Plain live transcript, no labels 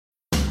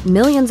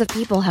Millions of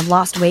people have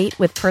lost weight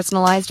with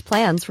personalized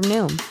plans from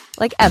Noom.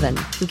 Like Evan,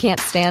 who can't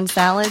stand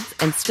salads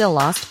and still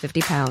lost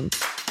 50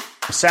 pounds.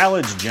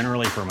 Salads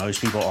generally for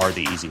most people are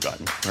the easy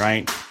button,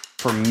 right?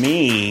 For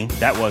me,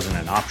 that wasn't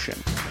an option.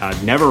 I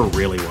never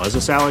really was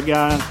a salad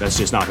guy. That's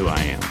just not who I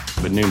am.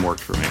 But Noom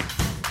worked for me.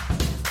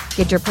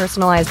 Get your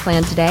personalized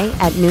plan today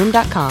at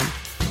Noom.com.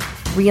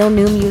 Real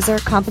Noom user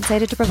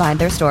compensated to provide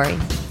their story.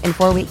 In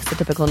 4 weeks, the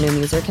typical Noom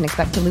user can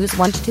expect to lose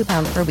 1 to 2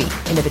 pounds per week.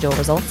 Individual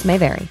results may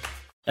vary.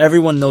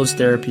 Everyone knows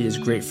therapy is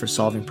great for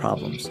solving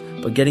problems,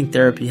 but getting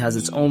therapy has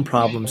its own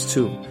problems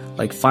too,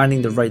 like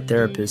finding the right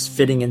therapist,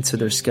 fitting into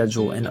their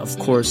schedule, and of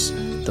course,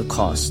 the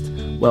cost.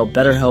 Well,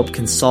 BetterHelp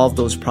can solve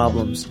those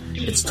problems.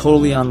 It's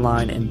totally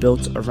online and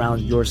built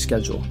around your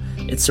schedule.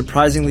 It's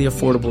surprisingly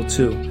affordable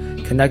too.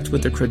 Connect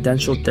with a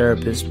credentialed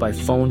therapist by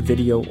phone,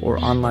 video,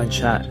 or online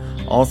chat,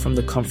 all from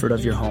the comfort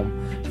of your home.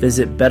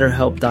 Visit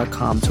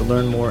BetterHelp.com to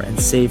learn more and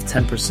save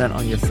 10%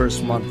 on your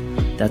first month.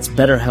 That's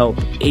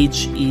BetterHelp,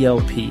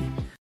 H-E-L-P.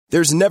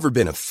 There's never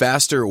been a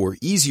faster or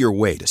easier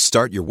way to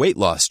start your weight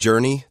loss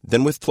journey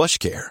than with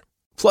PlushCare.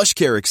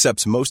 PlushCare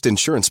accepts most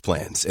insurance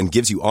plans and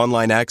gives you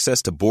online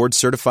access to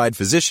board-certified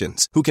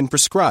physicians who can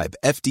prescribe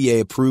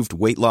FDA-approved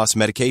weight loss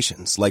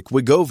medications like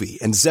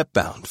Wegovy and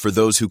Zepbound for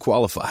those who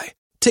qualify.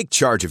 Take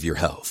charge of your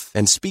health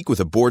and speak with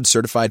a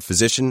board-certified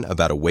physician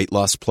about a weight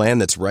loss plan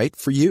that's right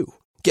for you.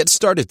 Get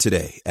started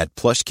today at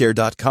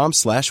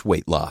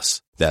plushcare.com/weight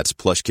loss. That's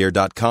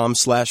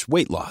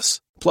plushcare.com/weight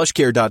loss.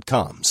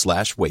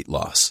 plushcare.com/weight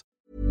loss.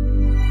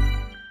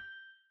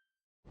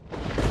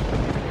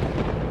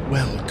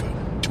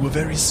 Welcome to a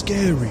very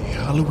scary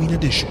Halloween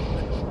edition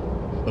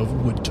of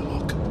Wood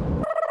Talk.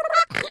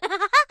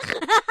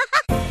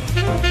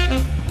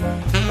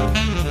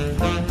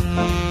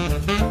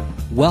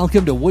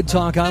 Welcome to Wood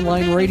Talk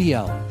Online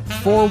Radio,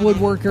 for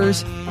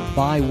woodworkers,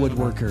 by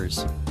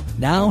woodworkers.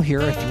 Now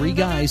here are three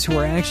guys who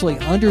are actually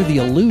under the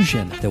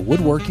illusion that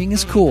woodworking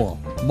is cool.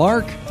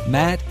 Mark,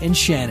 Matt, and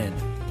Shannon.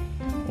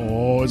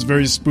 Oh, it's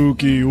very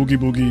spooky, oogie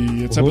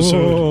boogie. It's episode.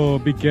 Oh,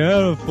 be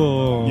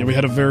careful. Yeah, we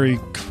had a very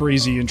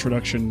crazy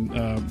introduction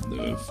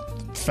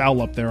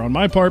foul up there on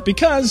my part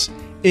because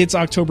it's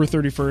October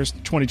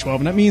 31st, 2012,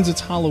 and that means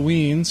it's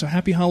Halloween. So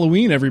happy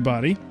Halloween,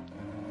 everybody.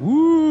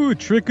 Ooh,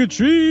 trick or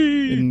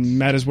treat. And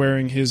Matt is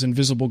wearing his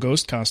invisible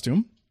ghost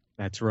costume.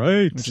 That's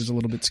right. Which is a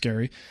little bit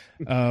scary.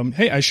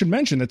 Hey, I should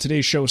mention that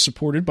today's show is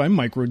supported by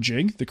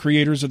MicroJig, the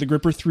creators of the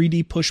Gripper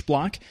 3D Push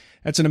Block.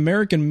 That's an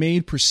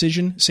American-made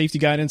precision safety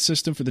guidance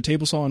system for the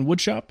table saw and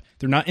woodshop.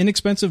 They're not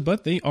inexpensive,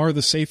 but they are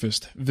the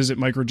safest. Visit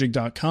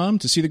microjig.com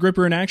to see the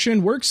gripper in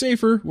action. Work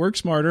safer, work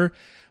smarter.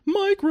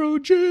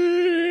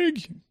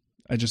 MicroJig!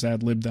 I just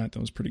ad-libbed that. That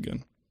was pretty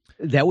good.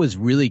 That was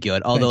really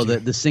good, although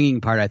the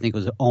singing part I think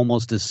was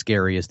almost as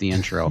scary as the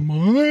intro.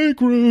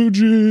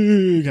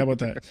 MicroJig! How about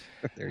that?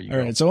 There you All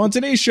go. right, so on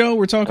today's show,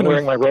 we're talking I'm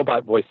wearing my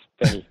robot voice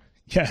thingy.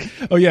 Yeah.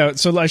 Oh, yeah.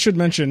 So I should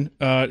mention,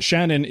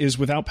 Shannon is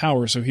without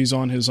power, so he's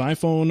on his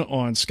iPhone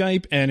on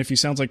Skype, and if he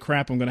sounds like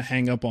crap, I'm going to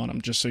hang up on him,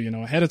 just so you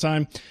know ahead of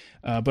time.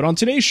 But on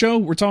today's show,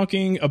 we're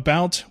talking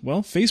about,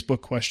 well,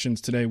 Facebook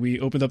questions today. We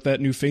opened up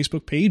that new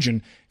Facebook page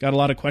and got a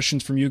lot of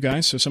questions from you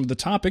guys. So some of the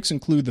topics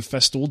include the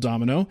Festool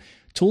Domino,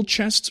 tool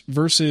chests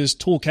versus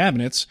tool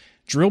cabinets,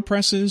 drill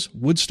presses,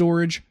 wood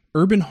storage,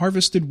 urban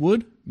harvested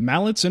wood,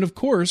 mallets, and of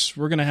course,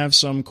 we're going to have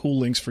some cool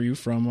links for you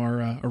from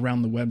our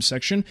Around the Web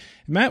section.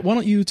 Matt, why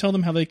don't you tell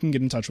them how they can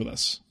get in touch with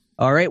us?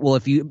 All right. Well,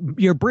 if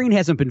your brain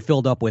hasn't been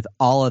filled up with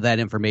all of that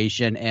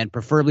information, and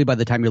preferably by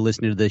the time you're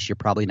listening to this, you're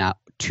probably not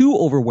too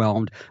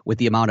overwhelmed with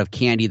the amount of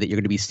candy that you're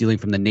going to be stealing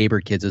from the neighbor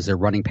kids as they're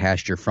running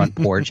past your front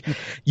porch,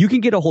 you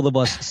can get a hold of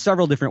us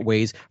several different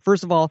ways.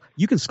 First of all,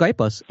 you can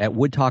Skype us at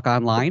Wood Talk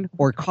Online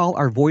or call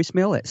our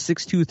voicemail at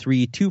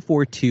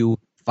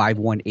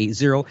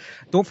 623-242-5180.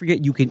 Don't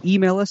forget, you can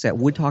email us at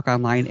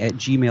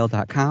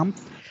woodtalkonline@gmail.com.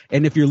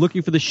 And if you're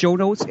looking for the show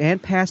notes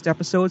and past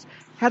episodes,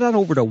 head on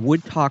over to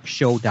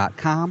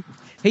woodtalkshow.com.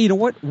 Hey, you know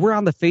what? We're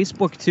on the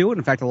Facebook too. And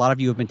in fact, a lot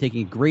of you have been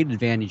taking great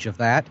advantage of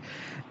that.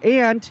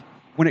 And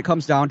when it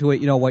comes down to it,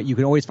 you know what? You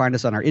can always find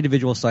us on our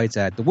individual sites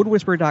at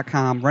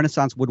thewoodwhisperer.com,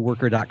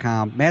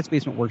 renaissancewoodworker.com,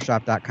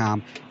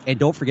 mattsbasementworkshop.com, and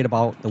don't forget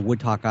about the Wood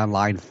Talk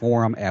Online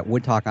forum at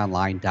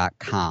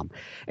woodtalkonline.com.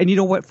 And you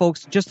know what,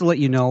 folks? Just to let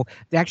you know,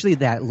 actually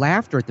that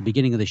laughter at the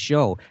beginning of the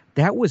show,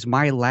 that was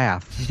my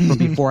laugh from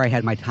before I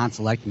had my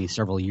tonsillectomy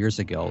several years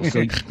ago.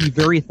 So be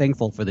very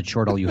thankful for the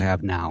chortle you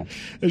have now.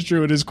 It's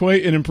true. It is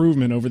quite an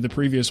improvement over the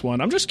previous one.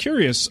 I'm just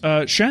curious,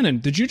 Shannon,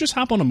 did you just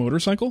hop on a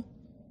motorcycle?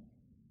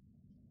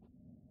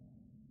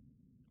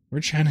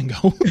 Where'd Shannon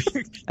go?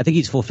 I think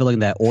he's fulfilling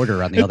that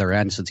order on the other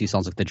end since he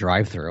sounds like the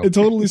drive-thru. It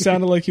totally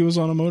sounded like he was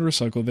on a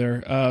motorcycle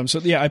there. So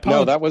yeah, I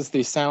apologize. No, that was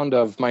the sound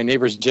of my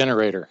neighbor's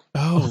generator.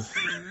 Oh,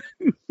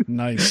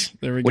 nice.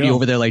 There we go. What are you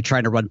over there like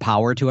trying to run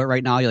power to it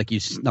right now? You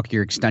snuck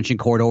your extension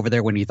cord over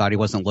there when you thought he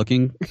wasn't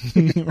looking?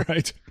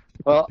 Right.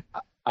 Well,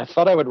 I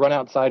thought I would run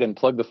outside and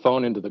plug the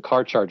phone into the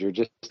car charger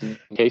just in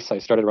case I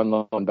started running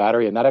low on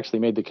battery, and that actually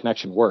made the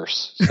connection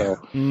worse. So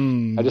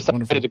I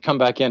decided to come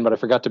back in, but I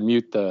forgot to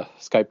mute the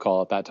Skype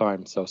call at that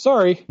time. So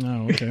sorry.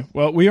 Oh, okay.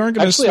 Well, we aren't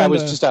going to actually. I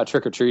was just out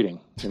trick or treating.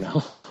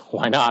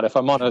 Why not? If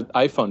I'm on an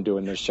iPhone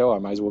doing this show, I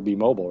might as well be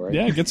mobile, right?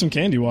 Yeah, get some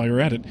candy while you're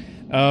at it.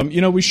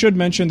 We should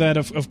mention that,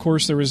 of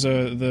course, there was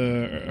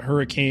the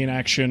hurricane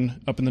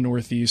action up in the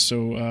Northeast,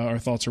 so our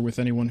thoughts are with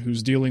anyone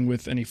who's dealing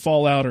with any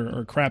fallout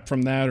or crap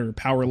from that or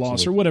power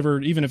loss or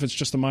whatever. Even if it's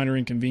just a minor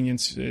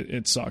inconvenience,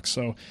 it sucks.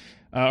 So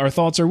our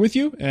thoughts are with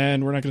you,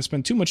 and we're not going to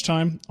spend too much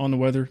time on the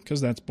weather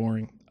because that's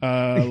boring.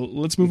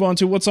 Let's move on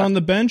to what's on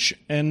the bench.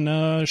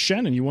 And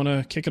Shannon, you want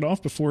to kick it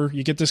off before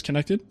you get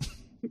disconnected?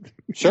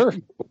 Sure.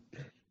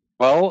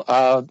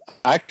 Well,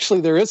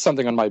 actually, there is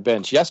something on my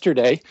bench.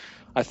 Yesterday,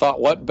 I thought,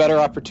 what better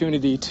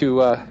opportunity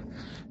to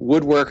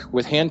woodwork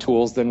with hand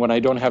tools than when I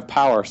don't have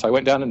power? So I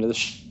went down into the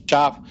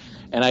shop,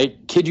 and I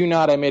kid you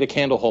not, I made a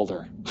candle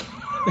holder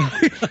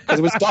because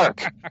it was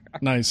dark.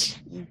 Nice.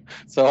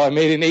 So I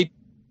made an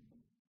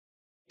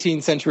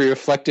 18th century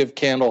reflective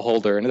candle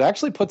holder, and it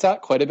actually puts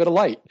out quite a bit of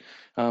light.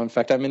 In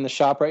fact, I'm in the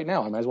shop right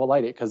now. I might as well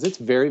light it because it's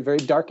very, very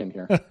dark in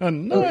here.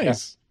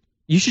 Nice.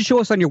 You should show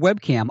us on your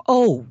webcam.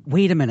 Oh,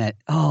 wait a minute.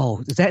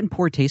 Oh, is that in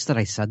poor taste that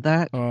I said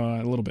that?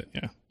 A little bit,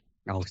 yeah.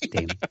 Oh,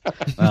 damn.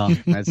 Well,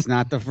 that's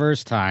not the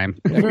first time.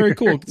 Yeah, very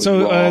cool.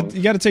 So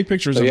you got to take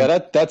pictures of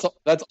it. That's all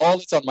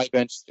that's on my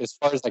bench as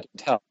far as I can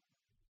tell.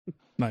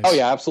 Nice. Oh,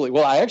 yeah, absolutely.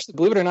 Well, I actually,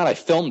 believe it or not, I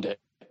filmed it,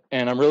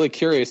 and I'm really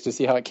curious to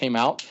see how it came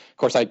out. Of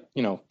course, I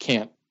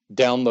can't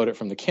download it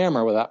from the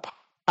camera without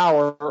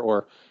power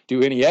or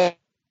do any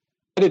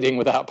editing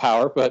without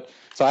power, but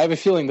so I have a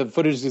feeling the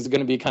footage is going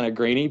to be kind of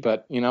grainy,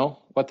 but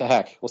what the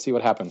heck, we'll see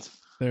what happens.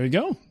 There you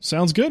go.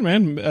 Sounds good,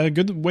 man. A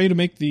good way to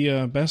make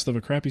the best of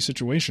a crappy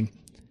situation.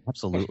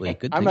 Absolutely.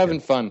 Good. I'm having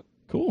fun.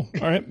 Cool.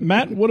 All right,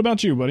 Matt, what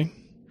about you, buddy?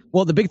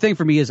 Well, the big thing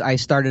for me is I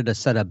started a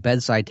set of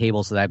bedside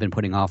tables that I've been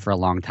putting off for a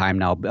long time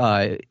now.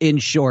 In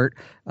short,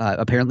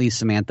 apparently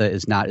Samantha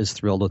is not as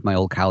thrilled with my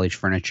old college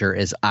furniture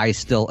as I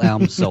still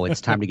am, so it's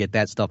time to get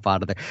that stuff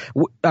out of there.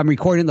 I'm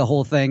recording the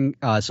whole thing,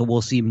 so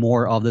we'll see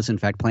more of this. In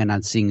fact, plan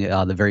on seeing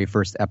the very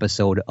first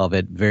episode of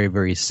it very,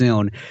 very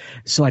soon.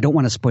 So I don't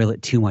want to spoil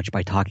it too much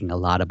by talking a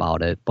lot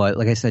about it. But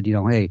like I said,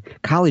 hey,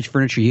 college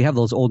furniture, you have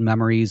those old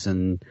memories,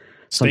 and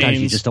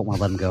sometimes you just don't want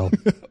to let them go.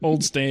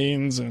 Old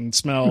stains and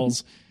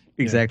smells.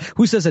 Exactly. Yeah.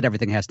 Who says that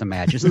everything has to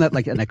match? Isn't that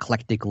like an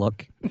eclectic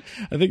look?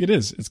 I think it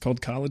is. It's called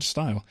college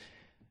style.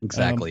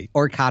 Exactly.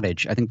 Or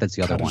cottage. I think that's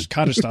the other one.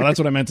 Cottage style. That's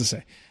what I meant to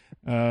say.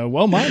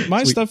 Well,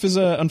 my stuff is,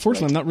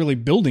 unfortunately, I'm not really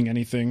building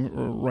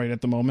anything right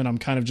at the moment. I'm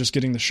kind of just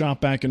getting the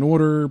shop back in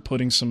order,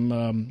 putting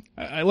some,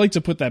 I like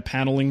to put that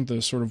paneling,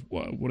 the sort of,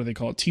 what do they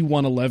call it?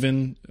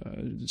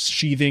 T111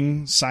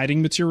 sheathing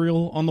siding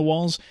material on the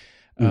walls.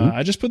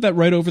 I just put that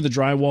right over the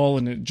drywall,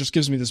 and it just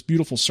gives me this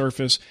beautiful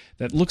surface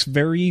that looks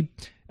very,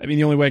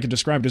 the only way I could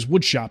describe it is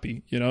wood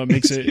shoppy. It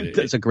makes it.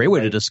 That's a great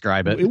way to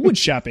describe it. Wood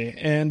shoppy.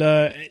 And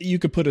you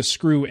could put a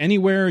screw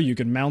anywhere. You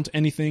can mount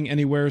anything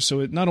anywhere. So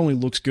it not only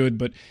looks good,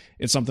 but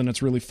it's something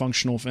that's really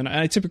functional. And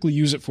I typically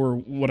use it for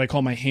what I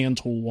call my hand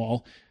tool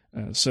wall.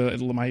 So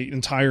my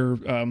entire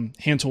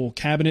hand tool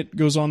cabinet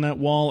goes on that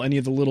wall. Any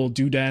of the little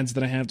doodads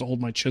that I have to hold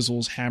my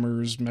chisels,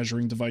 hammers,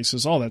 measuring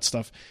devices, all that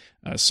stuff,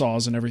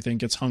 saws and everything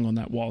gets hung on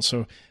that wall.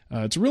 So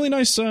it's a really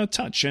nice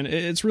touch. And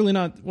it's really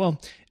not,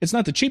 it's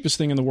not the cheapest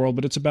thing in the world,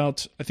 but it's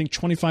about, I think,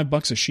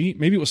 $25 a sheet.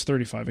 Maybe it was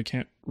 $35. I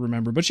can't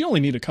remember. But you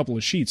only need a couple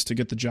of sheets to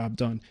get the job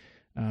done.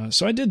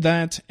 So I did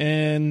that.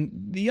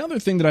 And the other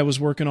thing that I was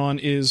working on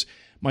is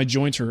my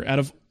jointer. Out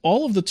of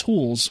all of the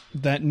tools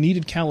that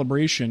needed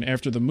calibration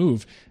after the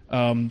move,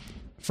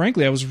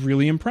 frankly, I was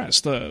really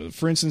impressed.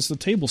 For instance, the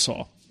table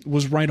saw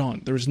was right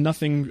on. There was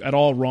nothing at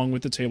all wrong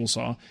with the table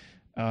saw.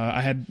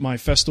 I had my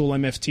Festool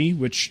MFT,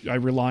 which I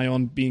rely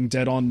on being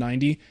dead on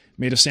 90,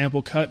 made a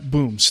sample cut,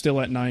 boom, still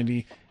at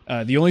 90.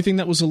 The only thing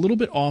that was a little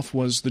bit off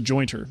was the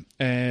jointer,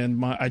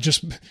 and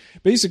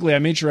I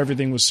made sure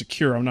everything was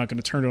secure. I'm not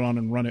going to turn it on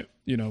and run it,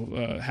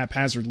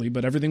 haphazardly,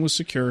 but everything was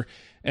secure,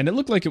 and it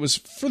looked like it was,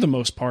 for the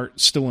most part,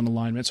 still in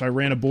alignment. So I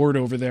ran a board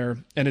over there,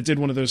 and it did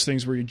one of those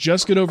things where you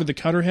just get over the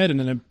cutter head, and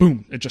then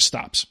boom, it just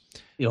stops.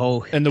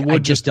 And the wood I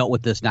just dealt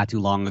with this not too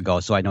long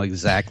ago, so I know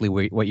exactly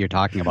what you're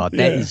talking about.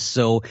 That is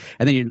so.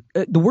 And then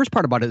the worst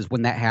part about it is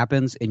when that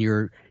happens, and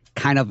you're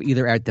kind of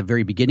either at the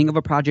very beginning of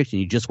a project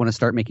and you just want to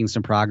start making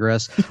some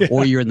progress,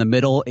 or you're in the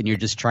middle and you're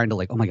just trying to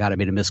oh my God, I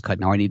made a miscut.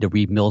 Now I need to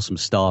remill some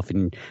stuff,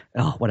 and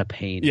what a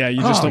pain. Yeah,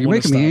 you just don't you're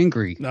want to making stop. me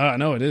angry.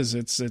 No, it is.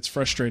 It's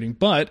frustrating.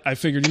 But I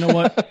figured, you know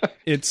what?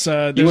 It's you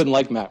wouldn't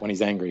like Matt when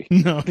he's angry.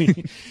 No,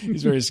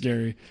 he's very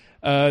scary.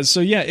 So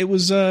yeah, it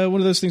was one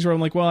of those things where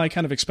I'm like, well, I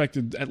kind of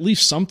expected at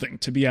least something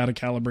to be out of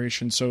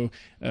calibration. So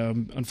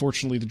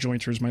unfortunately, the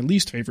jointer is my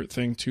least favorite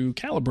thing to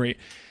calibrate.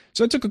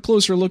 So I took a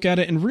closer look at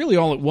it, and really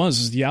all it was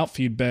is the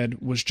outfeed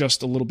bed was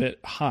just a little bit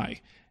high.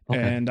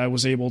 And I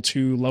was able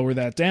to lower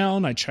that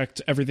down. I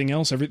checked everything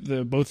else.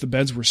 Both the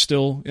beds were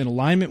still in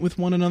alignment with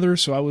one another.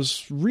 So I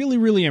was really,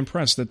 really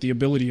impressed at the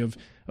ability of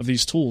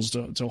these tools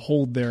to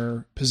hold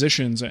their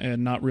positions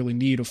and not really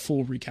need a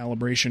full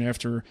recalibration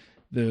after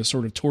the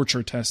sort of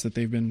torture test that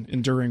they've been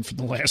enduring for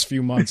the last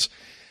few months.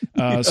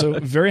 So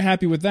very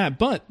happy with that.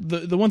 But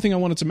the one thing I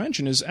wanted to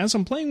mention is, as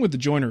I'm playing with the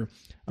joiner,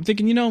 I'm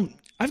thinking,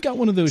 I've got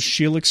one of those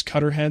Scheelix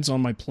cutter heads on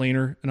my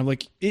planer, and I'm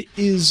like, it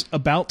is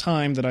about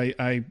time that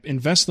I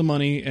invest the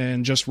money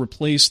and just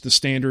replace the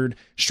standard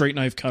straight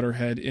knife cutter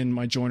head in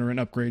my joiner and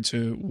upgrade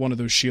to one of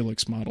those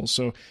Scheelix models.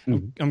 So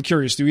I'm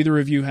curious, do either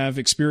of you have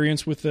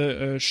experience with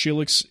the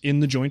Scheelix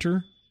in the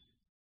jointer?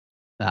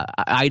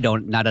 I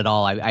don't, not at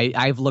all.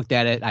 I've looked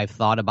at it, I've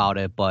thought about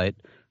it, but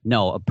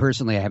no,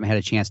 personally, I haven't had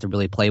a chance to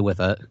really play with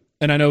it.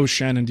 And I know,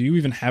 Shannon, do you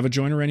even have a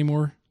joiner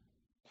anymore?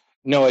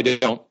 No, I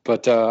don't.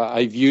 But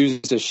I've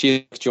used a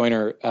Scheelix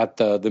joiner at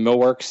the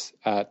millworks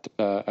at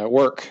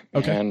work.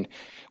 Okay. And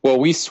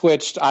we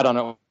switched. I don't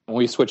know.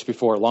 We switched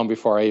long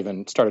before I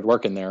even started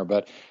working there.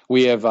 But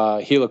we have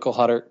helical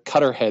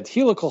cutter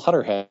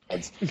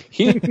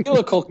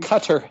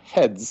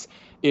heads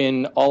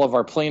in all of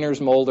our planers,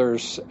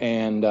 molders,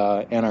 and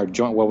our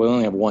joint. Well, we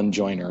only have one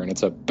joiner, and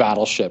it's a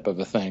battleship of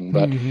a thing.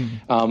 But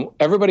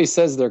everybody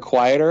says they're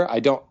quieter. I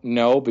don't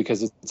know,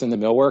 because it's in the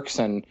millworks,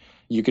 and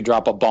you could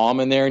drop a bomb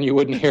in there and you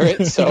wouldn't hear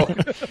it. So,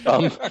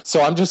 so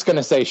I'm just going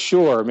to say,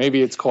 sure,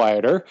 maybe it's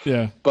quieter.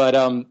 Yeah. But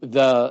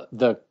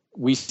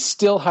we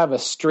still have a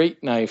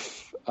straight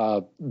knife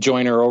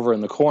joiner over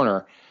in the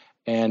corner.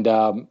 And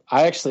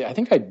I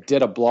think I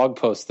did a blog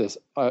post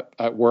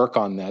at work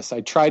on this. I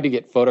tried to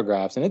get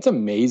photographs, and it's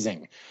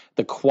amazing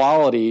the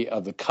quality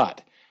of the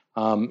cut.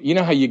 You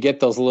know how you get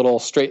those little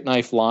straight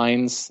knife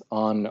lines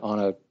on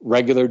a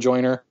regular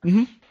joiner?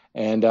 Mm-hmm.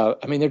 And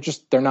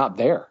they're not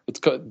there. It's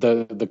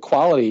the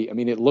quality. I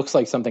mean, it looks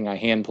like something I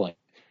hand plane.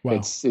 Wow.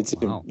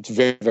 It's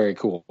very, very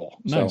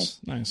cool. Nice.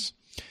 All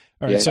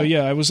right. Yeah. So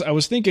yeah, I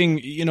was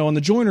thinking, on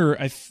the joiner,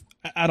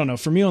 I don't know.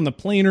 For me on the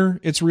planer,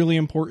 it's really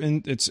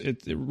important.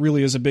 It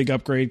really is a big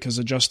upgrade, because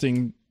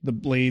adjusting the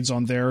blades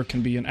on there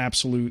can be an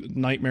absolute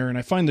nightmare. And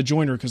I find the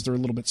joiner, because they're a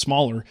little bit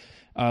smaller,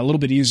 a little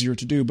bit easier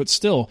to do. But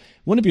still,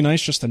 wouldn't it be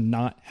nice just to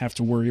not have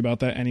to worry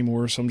about that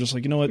anymore? So I'm just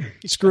like, you know what?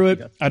 Screw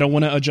it. I don't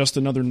want to adjust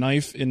another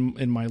knife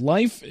in my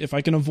life if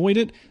I can avoid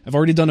it. I've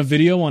already done a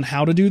video on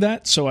how to do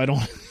that, so I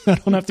don't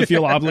have to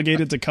feel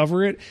obligated to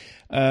cover it.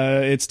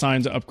 It's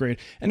time to upgrade.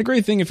 And the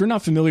great thing, if you're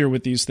not familiar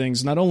with these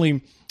things, not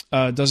only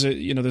does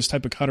it, this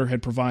type of cutter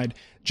head provide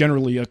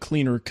generally a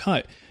cleaner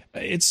cut,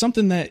 it's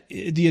something that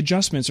the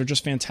adjustments are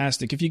just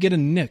fantastic. If you get a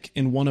nick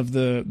in one of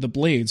the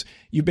blades,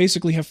 you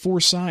basically have 4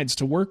 sides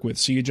to work with.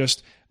 So you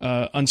just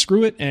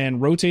unscrew it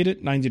and rotate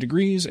it 90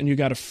 degrees, and you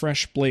got a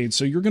fresh blade.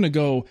 So you're going to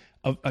go,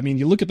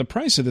 you look at the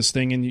price of this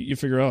thing and you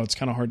figure, it's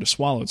kind of hard to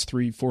swallow. It's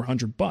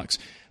 $300-400.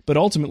 But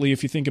ultimately,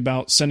 if you think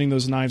about sending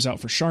those knives out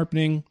for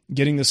sharpening,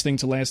 getting this thing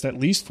to last at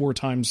least 4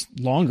 times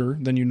longer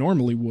than you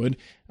normally would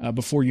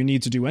before you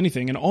need to do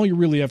anything, and all you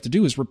really have to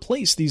do is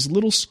replace these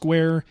little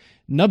square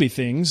nubby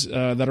things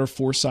that are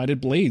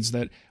 4-sided blades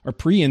that are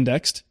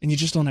pre-indexed, and you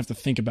just don't have to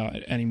think about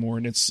it anymore.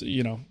 And it's,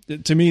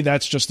 to me,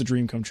 that's just the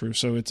dream come true.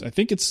 So I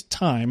think it's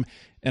time.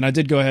 And I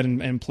did go ahead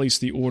and place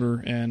the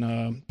order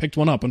and picked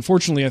one up.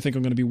 Unfortunately, I think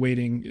I'm going to be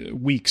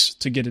waiting weeks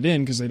to get it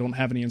in, because they don't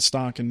have any in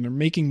stock, and they're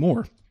making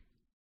more.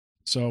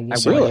 So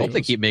I really hope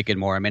they keep making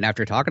more. I mean,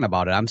 after talking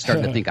about it, I'm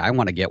starting to think I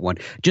want to get one.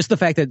 Just the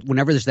fact that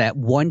whenever there's that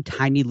one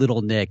tiny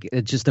little nick,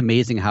 it's just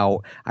amazing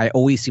how I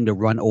always seem to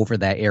run over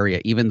that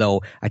area, even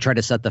though I try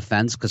to set the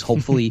fence, because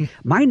hopefully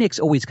my nicks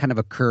always kind of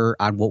occur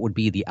on what would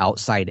be the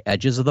outside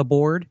edges of the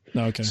board.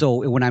 Okay.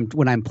 So when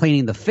I'm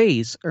planing the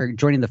face or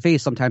joining the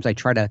face, sometimes I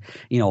try to,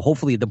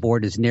 hopefully the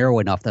board is narrow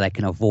enough that I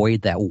can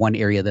avoid that one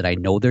area that I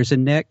know there's a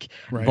nick.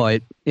 Right.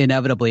 But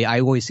inevitably, I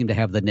always seem to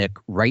have the nick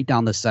right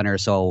down the center,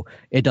 so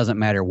it doesn't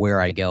matter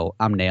where I go,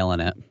 I'm nailing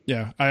it.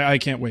 Yeah, I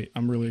can't wait.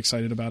 I'm really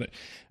excited about it.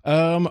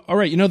 All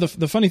right,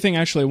 the funny thing,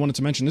 actually, I wanted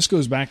to mention, this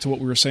goes back to what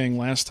we were saying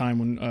last time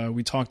when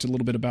we talked a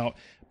little bit about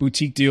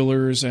boutique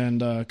dealers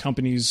and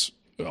companies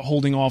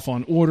holding off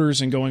on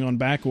orders and going on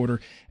back order.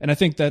 And I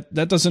think that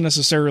doesn't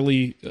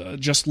necessarily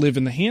just live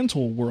in the hand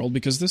tool world,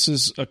 because this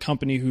is a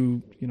company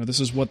who, this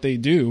is what they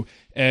do,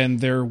 and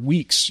they're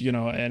weeks,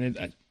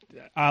 and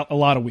a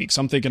lot of weeks.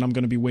 I'm thinking I'm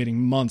going to be waiting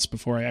months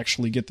before I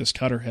actually get this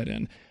cutter head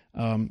in.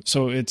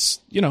 So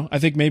it's, I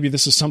think maybe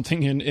this is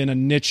something in a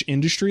niche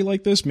industry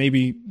like this,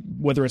 maybe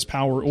whether it's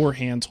power or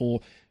hand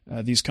tool,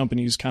 these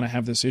companies kind of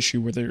have this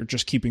issue where they're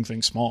just keeping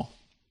things small.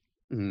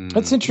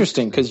 That's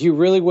interesting, because you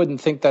really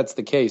wouldn't think that's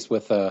the case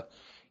with a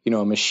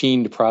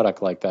machined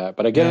product like that.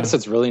 But I guess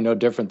it's really no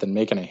different than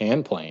making a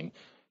hand plane.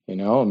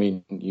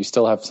 You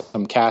still have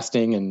some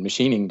casting and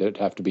machining that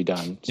have to be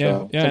done.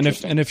 So yeah.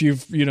 And if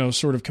you've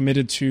sort of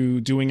committed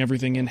to doing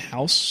everything in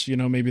house,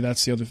 maybe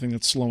that's the other thing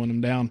that's slowing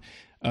them down.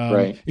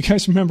 Right. You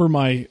guys remember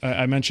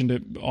I mentioned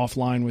it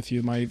offline with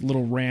you, my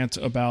little rant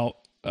about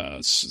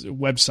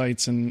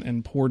websites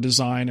and poor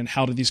design, and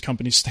how do these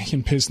companies stay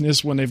in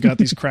business when they've got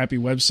these crappy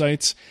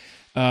websites?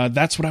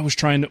 That's what I was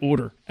trying to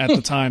order at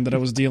the time that I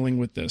was dealing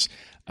with this.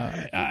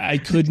 I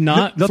could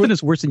not. Nothing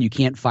is worse than you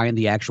can't find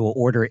the actual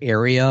order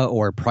area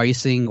or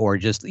pricing, or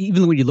just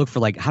even when you look for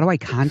like, how do I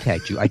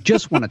contact you? I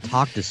just want to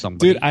talk to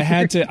somebody. Dude,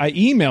 I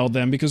emailed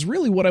them because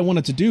really what I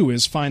wanted to do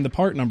is find the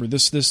part number.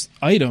 This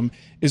item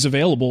is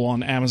available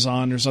on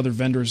Amazon. There's other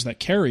vendors that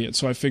carry it.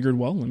 So I figured,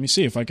 well, let me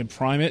see if I can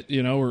prime it,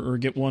 or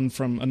get one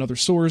from another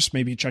source,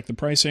 maybe check the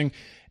pricing.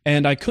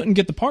 And I couldn't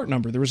get the part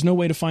number. There was no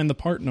way to find the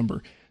part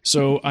number.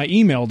 So I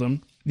emailed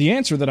them. The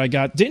answer that I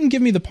got didn't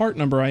give me the part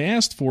number I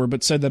asked for,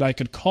 but said that I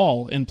could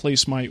call and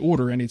place my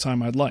order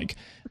anytime I'd like.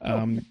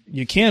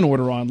 You can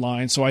order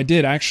online, so I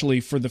did actually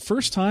for the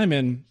first time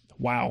in,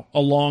 a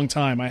long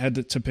time. I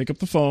had to pick up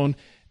the phone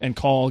and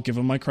call, give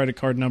them my credit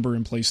card number,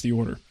 and place the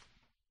order.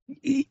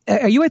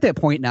 Are you at that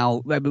point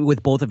now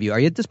with both of you? Are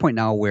you at this point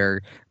now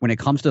where when it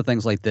comes to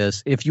things like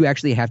this, if you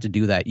actually have to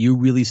do that, you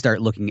really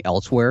start looking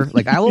elsewhere?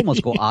 Like I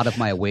almost go out of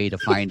my way to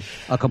find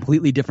a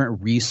completely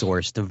different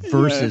resource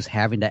versus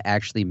having to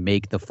actually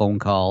make the phone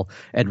call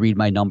and read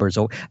my numbers.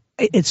 So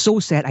it's so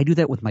sad. I do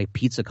that with my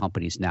pizza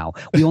companies now.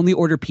 We only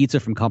order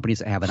pizza from companies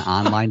that have an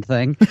online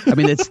thing. I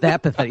mean, it's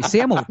that pathetic.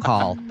 Sam will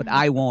call, but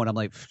I won't. I'm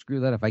like, screw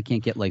that. If I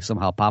can't get like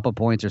somehow Papa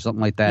points or something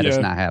like that, it's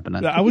not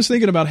happening. I was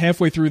thinking about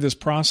halfway through this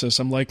process.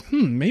 I'm like,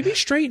 maybe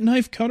straight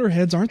knife cutter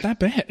heads aren't that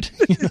bad.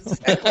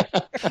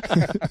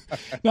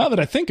 Now that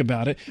I think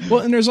about it. Well,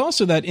 and there's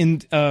also that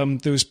in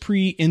those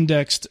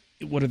pre-indexed,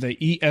 what are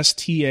they,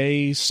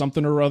 ESTA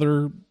something or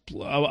other.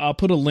 I'll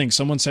put a link.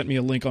 Someone sent me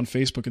a link on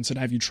Facebook and said,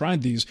 have you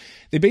tried these?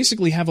 They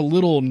basically have a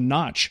little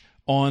notch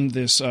on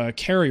this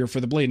carrier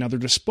for the blade. Now, they're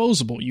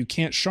disposable. You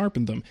can't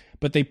sharpen them,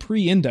 but they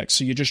pre-index.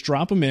 So you just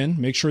drop them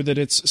in, make sure that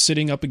it's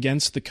sitting up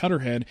against the cutter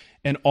head,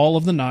 and all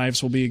of the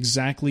knives will be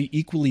exactly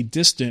equally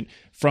distant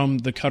from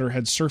the cutter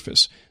head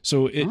surface.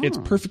 So it's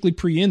perfectly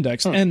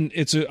pre-indexed, and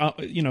it's a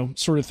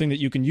sort of thing that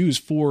you can use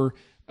for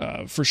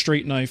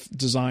straight knife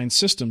design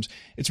systems.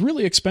 It's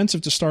really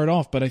expensive to start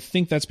off, but I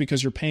think that's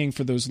because you're paying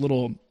for those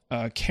little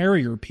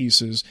carrier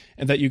pieces,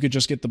 and that you could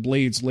just get the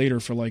blades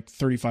later for like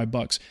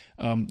 $35.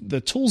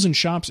 The Tools and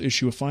Shops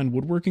issue of Fine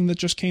Woodworking that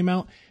just came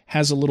out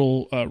has a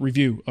little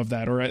review of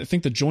that, or I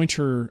think the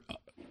Jointer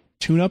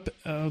tune-up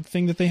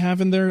thing that they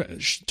have in there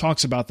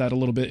talks about that a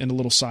little bit in a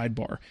little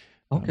sidebar.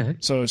 Okay.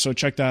 So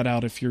check that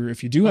out if you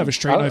do have a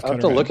straight knife cutter. I'll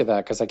have to look at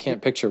that because I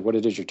can't picture what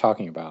it is you're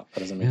talking about. That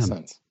doesn't make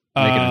sense.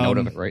 Making a note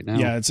of it right now.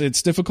 Yeah,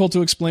 it's difficult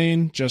to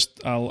explain.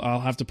 Just I'll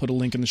have to put a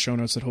link in the show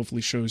notes that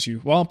hopefully shows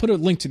you. Well, I'll put a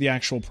link to the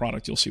actual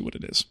product. You'll see what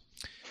it is.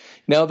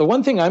 Now, the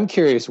one thing I'm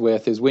curious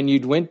with is when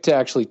you went to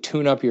actually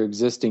tune up your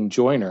existing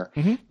joiner,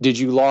 did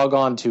you log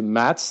on to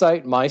Matt's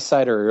site, my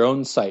site, or your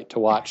own site to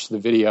watch the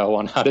video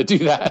on how to do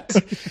that?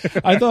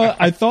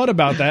 I thought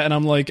about that, and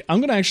I'm like, I'm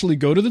going to actually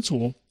go to the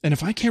tool, and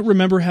if I can't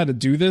remember how to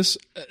do this,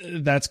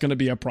 that's going to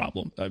be a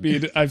problem. I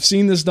mean, I've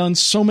seen this done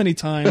so many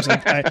times.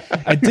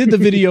 I did the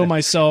video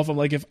myself. I'm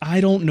like, if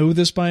I don't know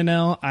this by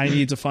now, I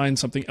need to find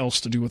something else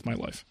to do with my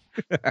life.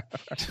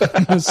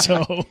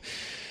 So...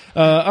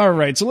 all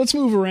right, so let's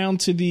move around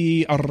to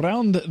the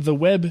around the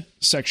web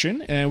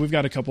section, and we've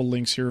got a couple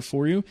links here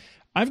for you.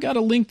 I've got a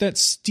link that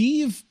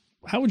Steve,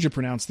 how would you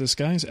pronounce this,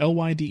 guys?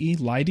 Lyde?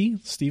 Lyde?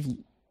 Steve?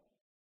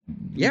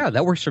 Yeah,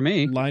 that works for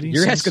me. Lyde?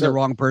 You're asking the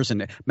wrong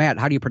person. Matt,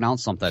 how do you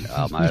pronounce something?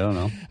 I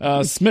don't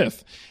know.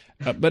 Smith.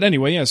 But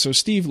anyway, yeah, so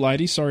Steve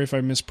Lyde, sorry if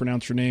I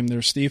mispronounced your name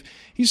there, Steve.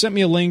 He sent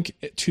me a link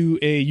to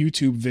a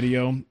YouTube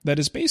video that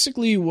is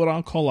basically what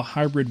I'll call a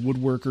hybrid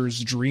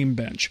woodworker's dream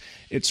bench.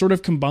 It sort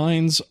of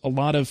combines a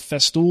lot of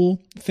festool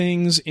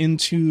things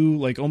into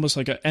like almost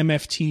like a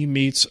MFT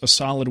meets a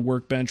solid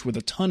workbench with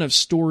a ton of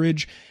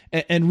storage.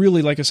 And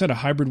really, like I said, a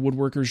hybrid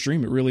woodworker's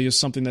dream. It really is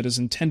something that is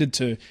intended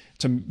to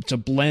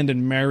blend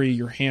and marry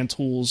your hand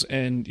tools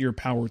and your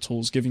power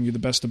tools, giving you the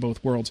best of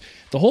both worlds.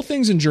 The whole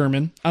thing's in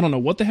German. I don't know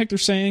what the heck they're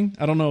saying.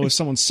 I don't know if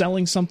someone's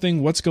selling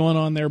something, what's going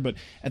on there. But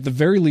at the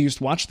very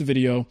least, watch the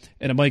video,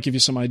 and it might give you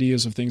some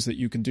ideas of things that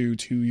you can do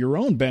to your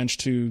own bench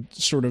to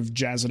sort of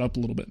jazz it up a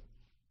little bit.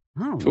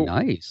 Oh, cool.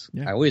 Nice.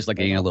 Yeah. I always like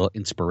getting a little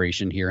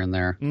inspiration here and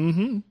there.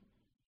 Mm-hmm.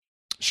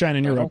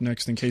 Shannon, you're up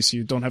next in case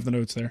you don't have the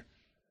notes there.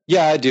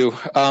 Yeah, I do.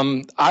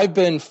 I've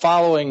been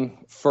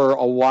following for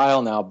a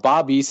while now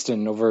Bob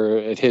Easton over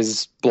at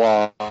his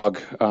blog,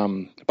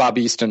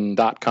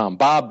 bobeaston.com,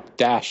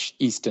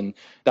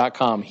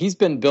 bob-easton.com. He's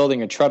been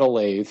building a treadle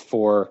lathe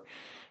for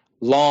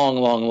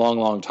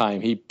long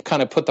time. He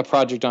kind of put the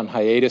project on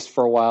hiatus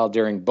for a while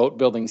during boat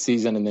building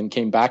season and then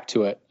came back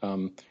to it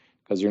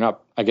because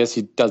I guess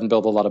he doesn't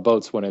build a lot of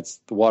boats when the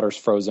water's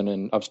frozen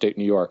in upstate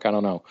New York. I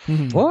don't know.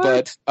 What?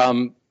 But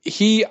if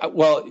you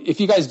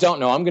guys don't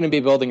know, I'm going to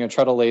be building a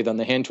treadle lathe on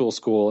the hand tool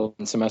school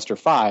in semester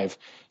 5,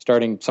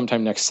 starting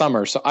sometime next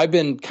summer. So I've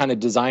been kind of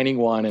designing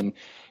one, and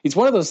it's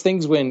one of those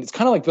things when it's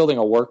kind of like building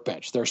a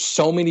workbench. There's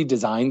so many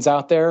designs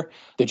out there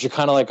that you're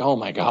kind of like, oh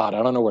my God,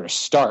 I don't know where to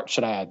start.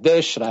 Should I add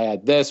this? Should I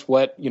add this?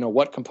 What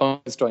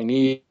components do I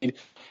need?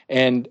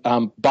 And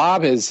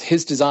Bob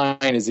his design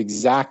is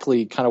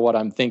exactly kind of what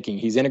I'm thinking.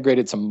 He's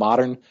integrated some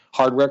modern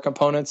hardware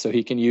components, so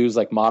he can use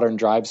like modern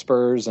drive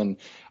spurs, and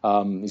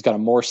he's got a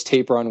Morse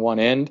taper on one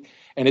end.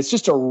 And it's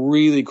just a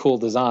really cool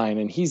design.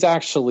 And he's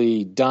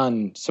actually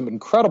done some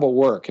incredible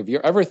work. If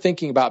you're ever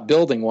thinking about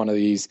building one of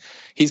these,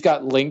 he's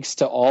got links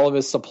to all of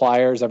his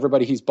suppliers,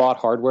 everybody he's bought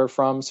hardware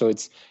from. So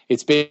it's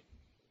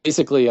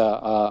basically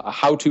a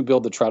how to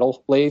build the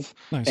treadle lathe.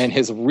 Nice. And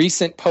his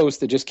recent post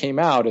that just came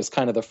out is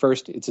kind of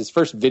it's his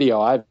first video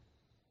I've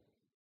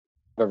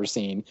ever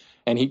seen.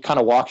 And he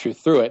kind of walks you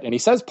through it. And he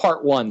says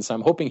part 1. So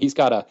I'm hoping he's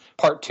got a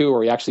part 2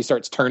 where he actually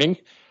starts turning.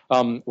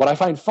 What I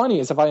find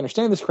funny is, if I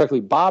understand this correctly,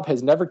 Bob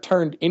has never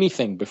turned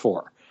anything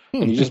before,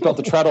 and he just built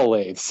the treadle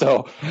lathe.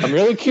 So I'm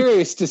really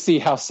curious to see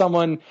how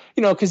someone,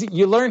 because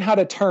you learn how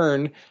to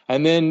turn,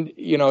 and then,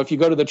 if you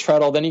go to the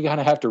treadle, then you kind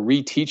of have to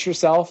reteach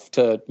yourself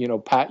to,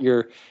 pat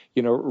your,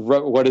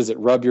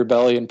 rub your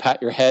belly and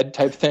pat your head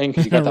type thing,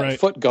 because you got that Right.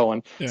 foot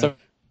going. Yeah. So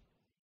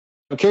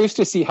I'm curious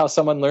to see how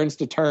someone learns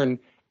to turn,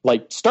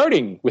 like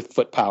starting with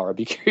foot power. I'd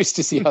be curious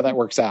to see how that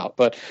works out.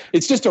 But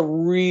it's just a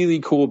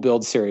really cool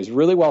build series,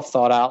 really well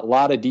thought out, a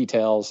lot of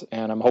details,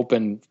 and I'm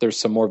hoping there's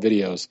some more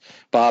videos.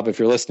 Bob, if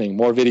you're listening,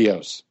 more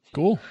videos.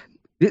 Cool.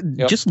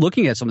 Just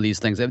looking at some of these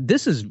things,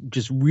 this is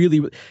just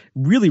really,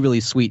 really,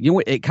 really sweet. You know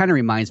what? It kind of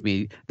reminds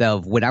me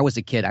of when I was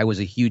a kid. I was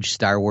a huge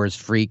Star Wars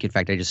freak. In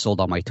fact, I just sold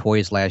all my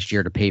toys last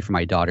year to pay for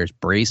my daughter's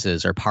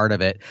braces, or part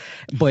of it.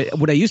 But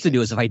what I used to do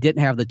is, if I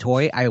didn't have the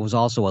toy, I was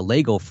also a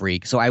Lego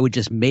freak. So I would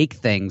just make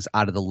things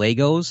out of the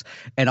Legos.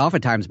 And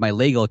oftentimes my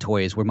Lego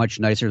toys were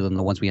much nicer than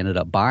the ones we ended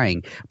up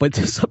buying. But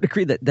to some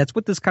degree, that's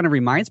what this kind of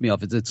reminds me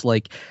of. It's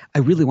like, I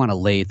really want a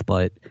lathe,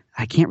 but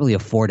I can't really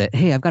afford it.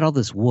 Hey, I've got all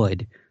this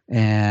wood,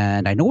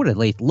 and I know what a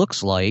lathe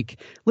looks like.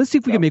 Let's see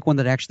if we can make one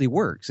that actually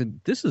works. And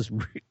this is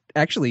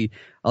actually,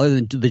 other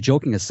than the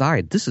joking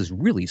aside, this is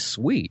really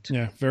sweet.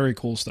 Yeah, very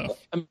cool stuff.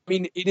 I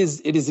mean, it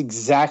is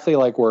exactly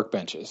like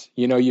workbenches.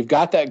 You've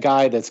got that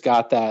guy that's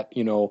got that,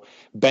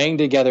 banged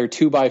together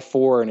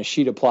 2x4 and a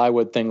sheet of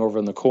plywood thing over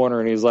in the corner,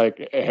 and he's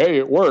like, hey,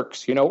 it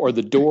works, or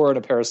the door and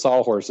a pair of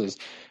sawhorses.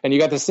 And you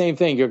got the same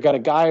thing. You've got a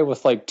guy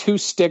with like 2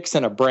 sticks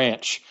and a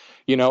branch,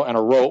 and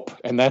a rope,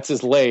 and that's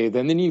his lathe.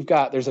 And then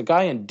there's a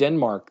guy in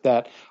Denmark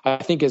that I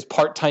think is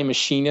part-time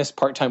machinist,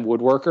 part-time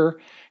woodworker,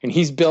 and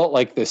he's built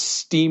like this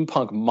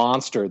steampunk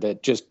monster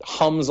that just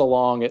hums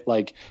along at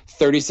like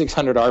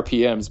 3,600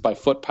 RPMs by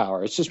foot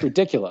power. It's just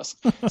ridiculous.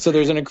 So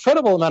there's an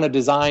incredible amount of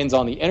designs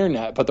on the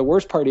internet, but the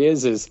worst part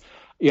is,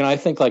 I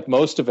think like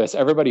most of us,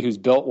 everybody who's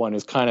built one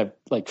is kind of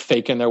like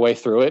faking their way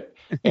through it.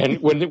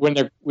 And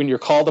when you're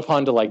called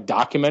upon to like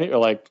document it, you're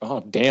like, oh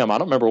damn, I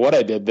don't remember what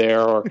I did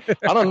there, or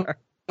I don't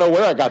know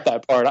where I got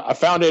that part. I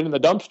found it in the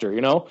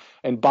dumpster,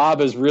 And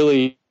Bob is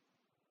really,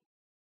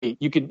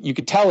 you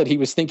could tell it. He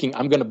was thinking,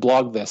 I'm going to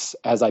blog this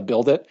as I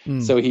build it.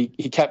 So he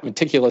kept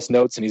meticulous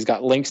notes, and he's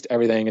got links to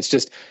everything.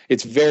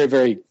 It's very,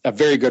 very, a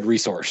very good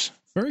resource.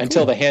 Very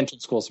until cool. the hand tool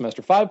school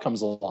semester 5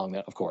 comes along,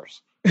 then of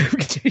course. There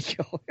you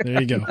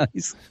go.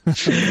 Nice.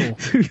 Cool.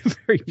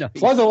 Very nice.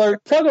 Plug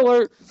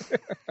alert.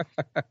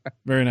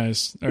 Very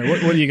nice. All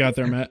right, what do you got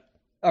there, Matt?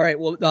 All right.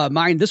 Well,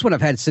 this one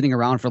I've had sitting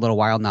around for a little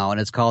while now,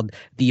 and it's called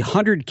the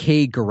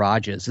 100K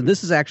Garages. And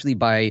this is actually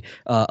by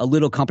a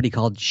little company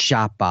called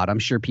ShopBot. I'm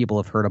sure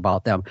people have heard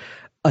about them.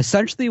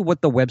 Essentially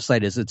what the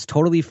website is, it's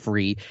totally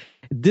free.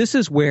 This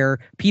is where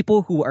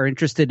people who are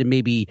interested in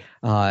maybe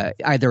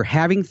either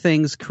having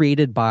things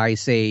created by,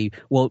 say,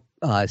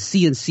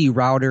 CNC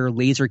router,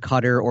 laser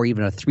cutter, or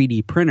even a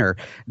 3D printer.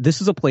 This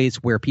is a place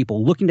where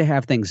people looking to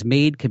have things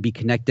made can be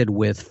connected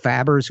with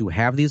fabbers who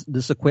have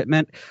this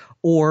equipment,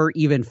 or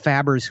even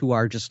fabbers who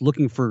are just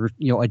looking for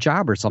a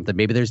job or something.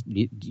 Maybe there's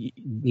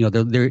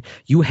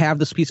you have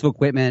this piece of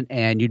equipment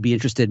and you'd be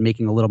interested in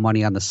making a little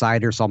money on the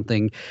side or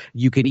something.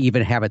 You can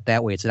even have it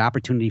that way. It's an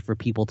opportunity for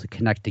people to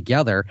connect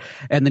together.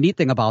 And the neat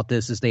thing about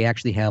this is they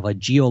actually have a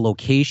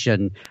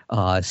geolocation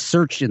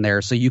search in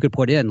there, so you could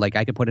put in, like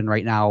I could put in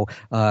right now,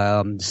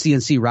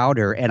 CNC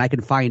router, and I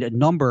can find a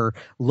number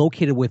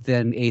located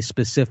within a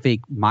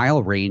specific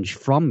mile range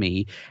from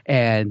me.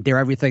 And they're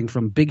everything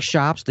from big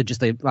shops to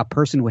just a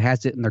person who has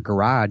it in their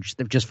garage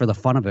just for the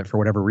fun of it, for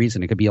whatever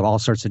reason. It could be of all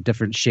sorts of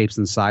different shapes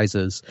and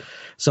sizes.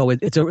 So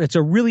it's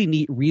a really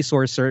neat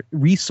resource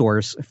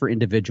for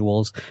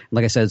individuals.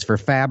 Like I said, it's for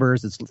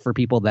fabbers. It's for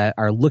people that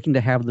are looking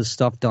to have this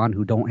stuff done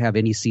who don't have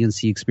any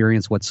CNC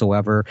experience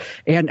whatsoever.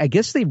 And I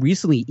guess they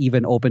recently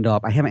even opened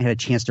up, I haven't had a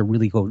chance to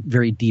really go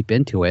very deep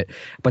into it,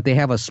 but they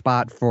have a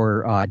spot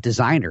for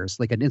designers,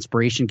 like an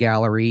inspiration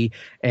gallery,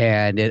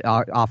 and it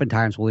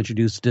oftentimes will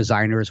introduce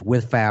designers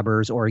with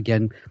fabbers, or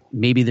again,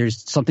 maybe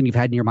there's something you've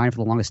had in your mind mind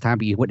for the longest time,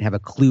 but you wouldn't have a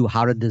clue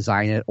how to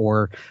design it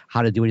or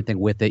how to do anything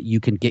with it. You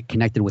can get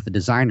connected with a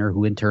designer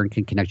who in turn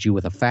can connect you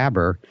with a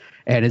fabber.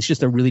 And it's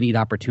just a really neat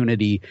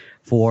opportunity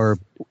for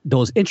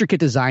those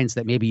intricate designs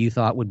that maybe you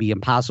thought would be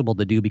impossible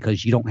to do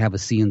because you don't have a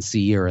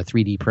CNC or a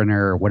 3D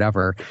printer or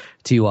whatever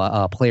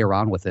to play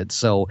around with it.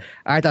 So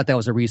I thought that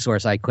was a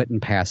resource I couldn't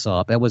pass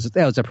up. That was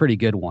a pretty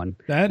good one.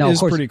 That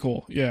is pretty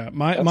cool. Yeah,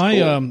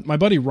 my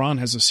buddy Ron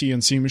has a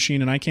CNC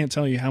machine, and I can't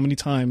tell you how many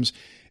times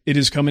it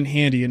has come in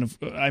handy. And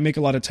I make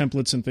a lot of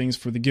templates and things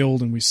for the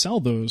guild, and we sell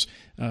those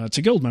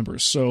to guild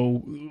members.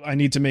 So I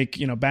need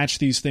to batch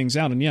these things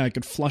out. And yeah, I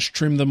could flush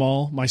trim them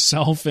all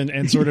myself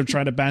and sort of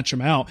try to batch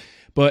them out.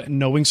 But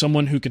knowing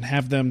someone who can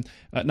have them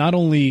not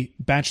only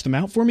batch them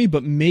out for me,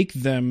 but make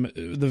them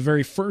the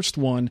very first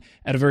one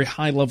at a very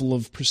high level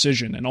of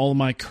precision. And all of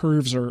my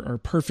curves are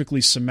perfectly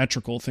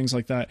symmetrical, things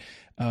like that.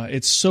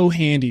 It's so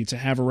handy to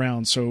have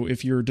around. So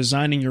if you're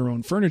designing your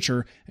own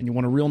furniture and you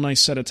want a real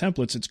nice set of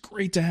templates, it's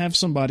great to have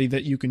somebody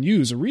that you can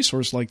use, a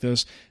resource like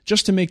this,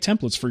 just to make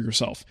templates for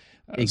yourself.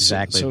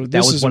 Exactly. So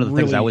that was one of the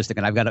things I was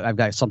thinking. I've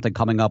got something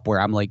coming up where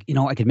I'm like,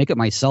 I can make it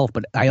myself,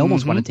 but I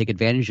almost want to take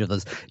advantage of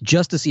this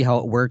just to see how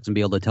it works and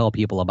be able to tell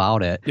people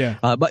about it. Yeah.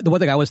 But the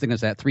one thing I was thinking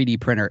is that 3D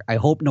printer. I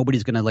hope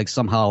nobody's going to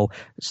somehow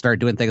start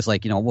doing things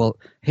like, well,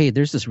 hey,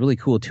 there's this really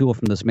cool tool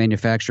from this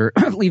manufacturer,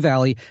 Lee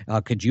Valley.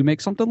 Could you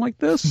make something like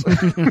this?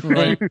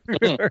 Right.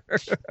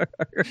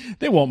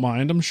 They won't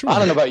mind, I'm sure. I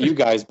don't know about you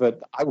guys,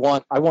 but I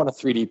want a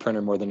 3D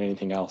printer more than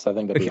anything else. I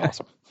think that'd be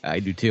awesome. I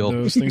do too.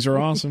 Those things are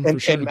awesome for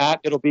sure. And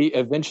Matt,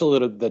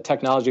 eventually the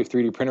technology of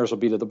 3D printers will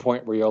be to the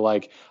point where you're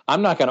like,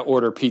 I'm not going to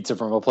order pizza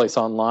from a place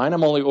online.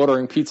 I'm only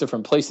ordering pizza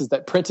from places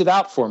that print it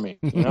out for me.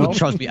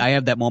 Trust me, I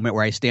have that moment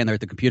where I stand there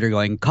at the computer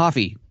going,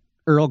 coffee,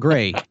 Earl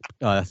Grey,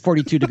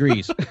 42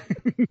 degrees.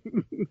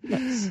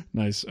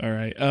 Nice. All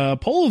right.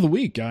 Poll of the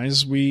week,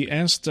 guys. We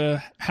asked,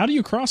 how do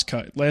you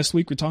crosscut? Last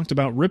week we talked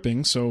about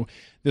ripping. So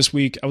this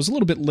week I was a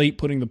little bit late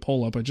putting the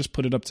poll up. I just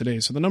put it up today.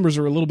 So the numbers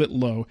are a little bit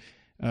low.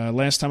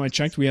 Last time I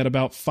checked, we had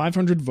about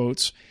 500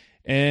 votes.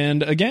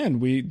 And again,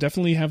 we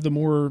definitely have the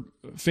more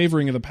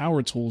favoring of the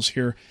power tools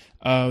here.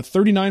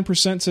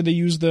 39% said they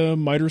use the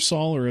miter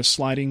saw or a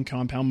sliding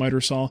compound miter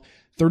saw.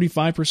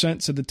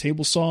 35% said the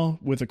table saw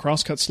with a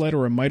crosscut sled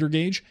or a miter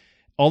gauge.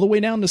 All the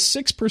way down to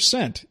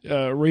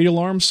 6% radial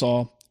arm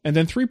saw. And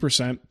then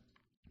 3%,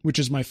 which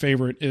is my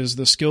favorite, is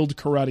the skilled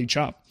karate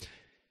chop.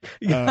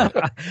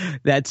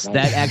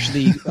 That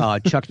actually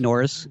Chuck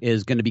Norris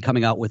is going to be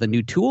coming out with a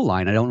new tool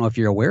line. I don't know if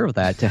you're aware of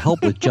that, to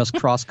help with just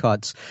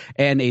crosscuts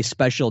and a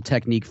special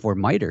technique for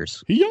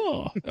miters.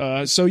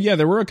 Yeah. So yeah,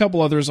 there were a couple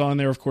others on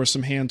there, of course,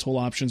 some hand tool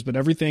options, but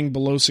everything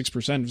below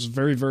 6% was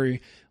very, very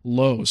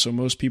low. So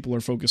most people are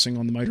focusing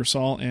on the miter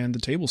saw and the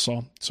table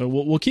saw. So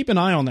we'll keep an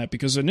eye on that,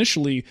 because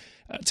initially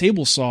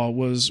table saw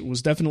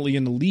was definitely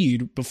in the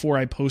lead before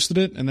I posted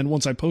it, and then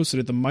once I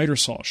posted it, the miter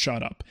saw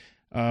shot up.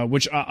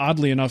 Which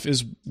oddly enough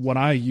is what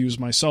I use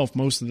myself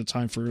most of the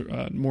time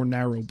for more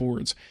narrow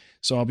boards.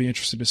 So I'll be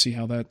interested to see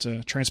how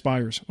that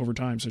transpires over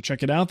time. So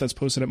check it out. That's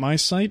posted at my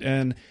site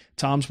and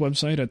Tom's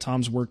website at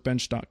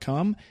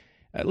tomsworkbench.com.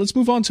 Let's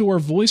move on to our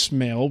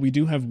voicemail. We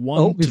do have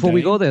one before today.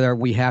 we go there,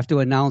 we have to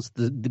announce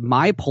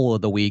my poll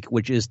of the week,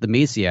 which is the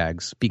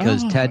Masiags,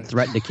 because Ted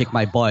threatened to kick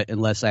my butt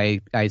unless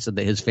I said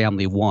that his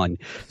family won.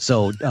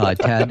 So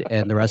Ted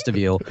and the rest of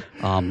you,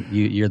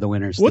 you're the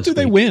winners. What do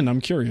they win?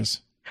 I'm curious.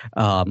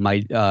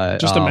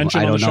 Just a mention.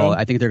 I don't know.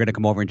 I think they're going to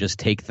come over and just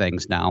take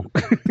things now.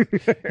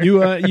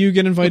 You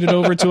get invited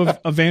over to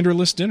a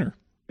Vanderlist dinner.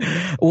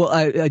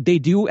 Well, they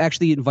do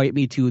actually invite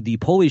me to the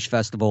Polish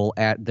festival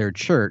at their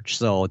church,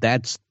 so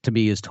that's, to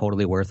me, is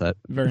totally worth it.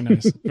 Very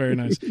nice, very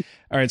nice.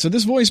 All right, so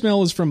this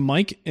voicemail is from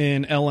Mike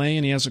in L.A.,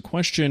 and he has a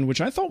question which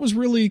I thought was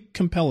really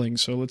compelling.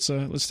 So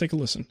let's take a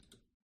listen.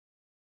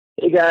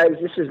 Hey guys,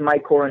 this is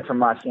Mike Corin from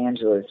Los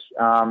Angeles.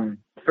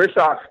 First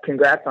off,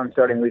 congrats on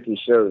starting weekly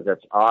shows.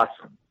 That's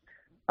awesome.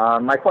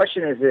 My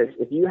question is this: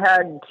 if you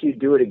had to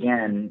do it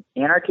again,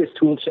 anarchist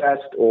tool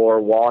chest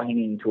or wall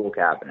hanging tool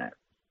cabinet?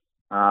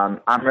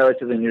 I'm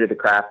relatively new to the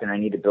craft, and I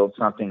need to build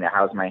something to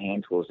house my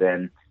hand tools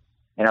in.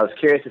 And I was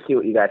curious to see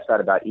what you guys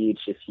thought about each,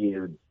 if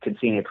you could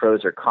see any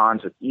pros or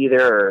cons with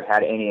either, or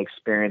had any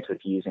experience with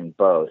using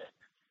both.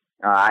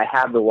 I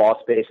have the wall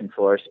space and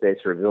floor space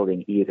for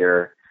building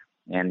either,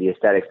 and the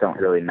aesthetics don't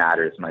really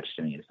matter as much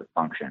to me as the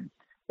function.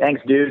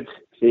 Thanks, dudes.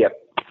 See ya.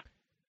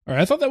 All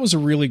right, I thought that was a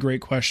really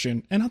great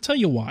question, and I'll tell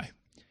you why.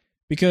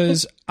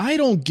 Because I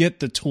don't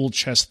get the tool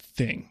chest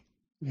thing.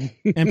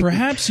 And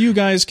perhaps you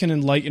guys can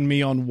enlighten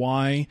me on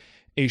why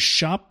a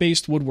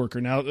shop-based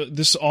woodworker. Now,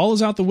 this all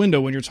is out the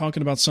window when you're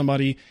talking about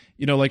somebody,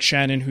 like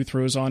Shannon, who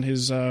throws on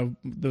his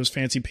those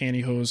fancy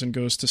pantyhose and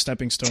goes to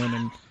Stepping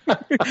Stone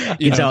and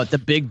gets out the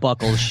big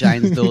buckles,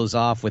 shines those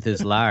off with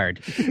his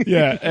lard.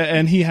 Yeah,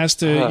 and he has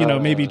to,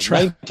 maybe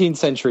try 19th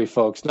century,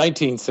 folks.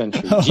 19th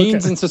century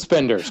jeans and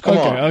suspenders. Come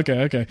on.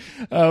 Okay.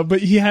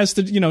 But he has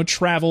to,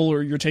 travel,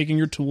 or you're taking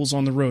your tools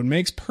on the road.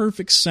 Makes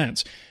perfect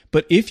sense.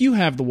 But if you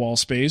have the wall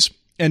space,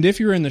 and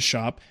if you're in the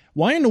shop,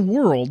 why in the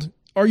world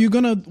are you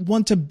going to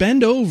want to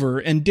bend over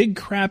and dig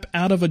crap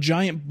out of a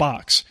giant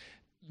box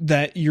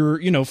that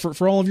you're,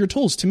 for all of your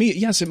tools? To me,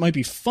 yes, it might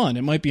be fun.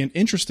 It might be an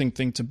interesting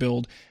thing to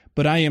build,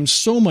 but I am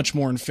so much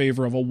more in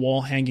favor of a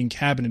wall hanging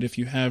cabinet if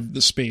you have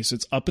the space.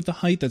 It's up at the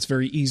height. That's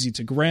very easy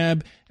to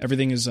grab.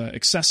 Everything is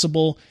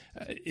accessible.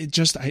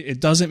 It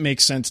doesn't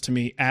make sense to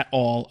me at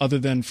all, other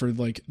than for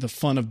like the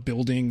fun of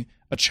building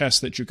a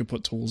chest that you could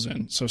put tools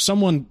in. So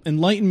someone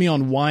enlighten me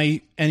on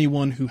why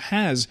anyone who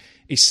has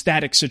a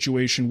static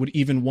situation would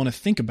even want to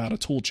think about a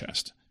tool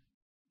chest.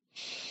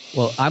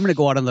 Well, I'm going to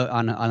go out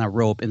on a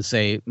rope and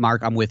say,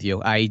 Mark, I'm with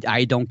you.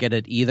 I don't get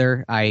it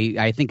either.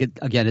 I think,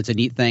 it's a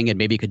neat thing, and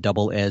maybe it could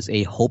double as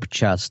a hope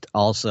chest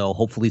also.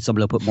 Hopefully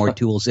somebody will put more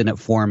tools in it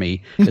for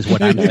me, is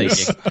what I'm thinking.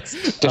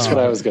 Just what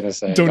I was going to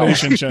say.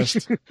 Donation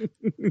chest.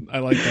 I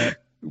like that.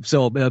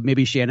 So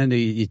maybe, Shannon,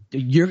 maybe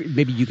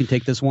you can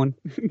take this one.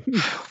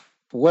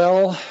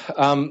 Well,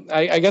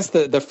 I guess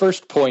the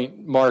first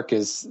point, Mark,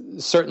 is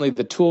certainly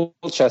the tool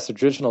chest, the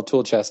traditional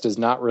tool chest, is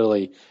not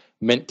really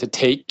meant to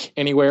take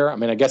anywhere. I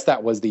mean, I guess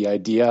that was the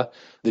idea.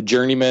 The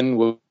journeyman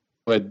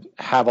would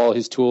have all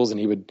his tools and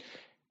he would,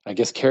 I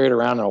guess, carry it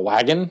around in a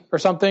wagon or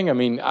something. I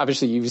mean,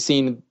 obviously you've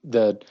seen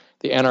the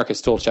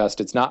anarchist tool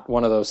chest. It's not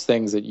one of those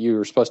things that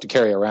you're supposed to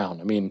carry around.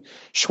 I mean,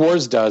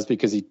 Schwarz does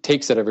because he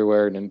takes it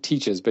everywhere and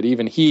teaches, but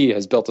even he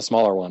has built a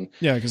smaller one.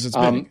 Yeah, because it's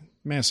big,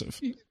 massive.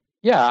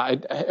 Yeah,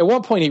 at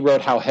one point he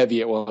wrote how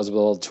heavy it was with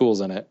all the tools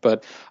in it.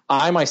 But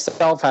I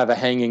myself have a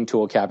hanging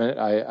tool cabinet.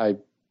 I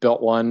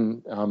built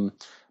one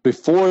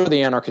before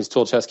the anarchist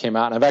tool chest came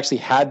out, and I've actually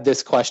had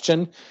this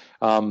question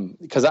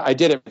because I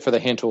did it for the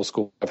hand tool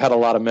school. I've had a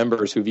lot of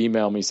members who've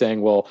emailed me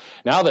saying, well,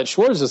 now that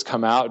Schwarz has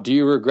come out, do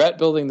you regret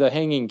building the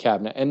hanging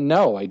cabinet? And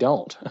no, I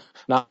don't.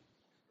 Not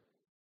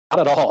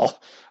at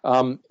all.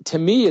 To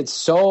me, it's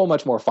so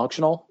much more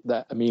functional.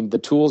 The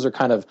tools are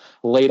kind of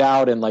laid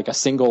out in like a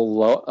single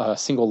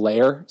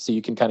layer, so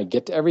you can kind of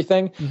get to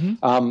everything.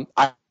 Mm-hmm.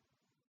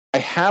 I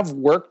have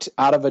worked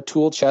out of a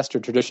tool chest or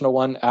traditional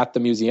one at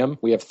the museum.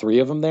 We have 3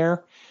 of them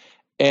there.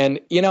 And,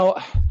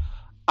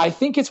 I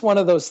think it's one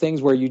of those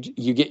things where you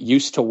get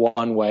used to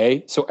one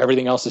way, so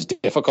everything else is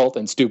difficult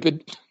and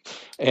stupid.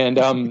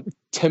 And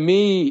to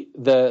me,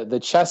 the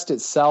chest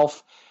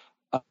itself,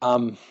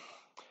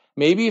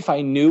 maybe if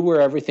I knew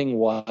where everything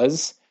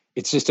was,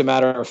 it's just a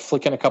matter of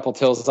flicking a couple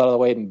tills out of the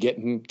way and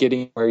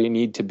getting where you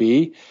need to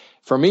be.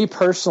 For me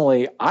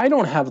personally, I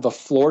don't have the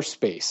floor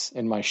space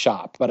in my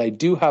shop, but I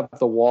do have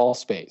the wall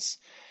space.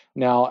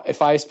 Now,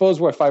 if I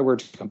were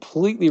to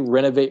completely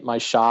renovate my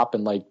shop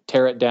and like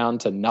tear it down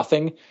to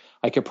nothing,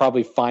 I could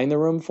probably find the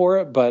room for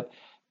it. But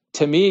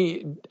to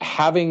me,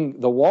 having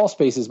the wall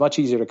space is much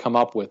easier to come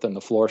up with than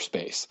the floor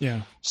space.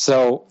 Yeah.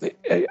 So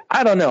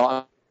I don't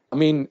know. I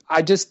mean,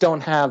 I just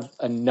don't have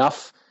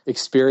enough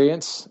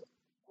experience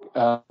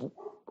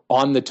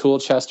on the tool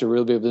chest to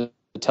really be able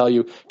to tell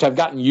you, to have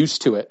gotten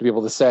used to it, to be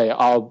able to say,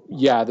 oh,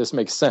 yeah, this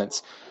makes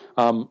sense.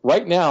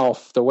 Right now,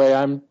 the way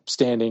I'm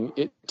standing,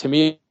 to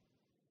me,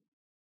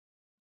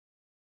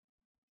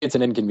 it's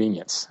an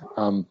inconvenience.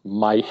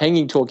 My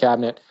hanging tool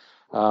cabinet,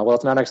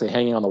 it's not actually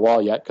hanging on the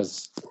wall yet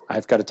because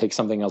I've got to take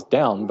something else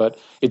down, but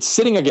it's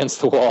sitting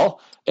against the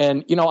wall.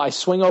 And, I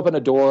swing open a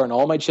door and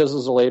all my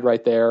chisels are laid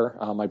right there.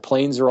 My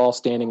planes are all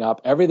standing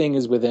up. Everything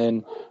is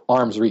within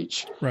arm's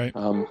reach. Right.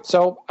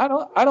 So I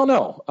don't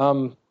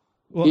know.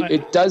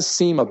 It does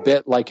seem a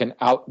bit like an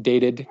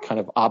outdated kind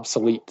of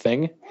obsolete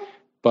thing,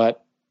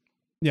 but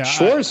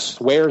Schwarz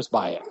swears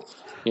by it.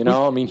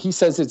 He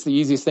says it's the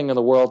easiest thing in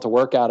the world to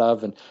work out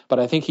of, but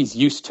I think he's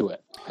used to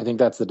it. I think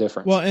that's the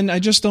difference. Well,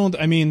 and just on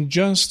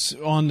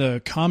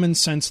the common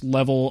sense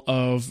level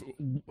of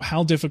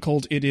how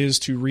difficult it is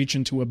to reach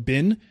into a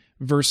bin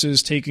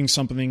versus taking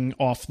something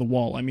off the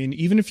wall. I mean,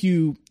 even if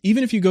you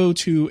go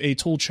to a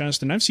tool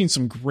chest, and I've seen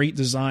some great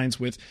designs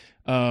with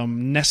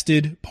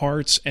nested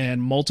parts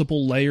and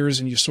multiple layers,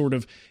 and you sort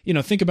of,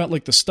 think about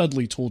like the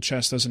Studley tool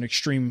chest as an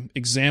extreme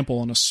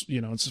example. And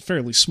it's a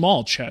fairly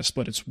small chest,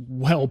 but it's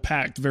well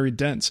packed, very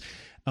dense.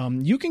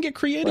 You can get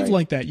creative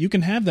like that. You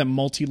can have that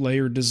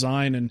multi-layered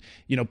design and,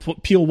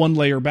 peel one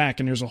layer back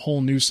and there's a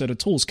whole new set of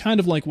tools, kind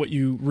of like what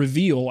you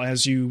reveal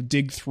as you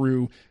dig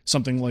through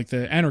something like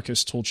the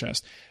anarchist tool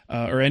chest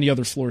or any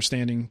other floor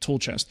standing tool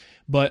chest.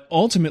 But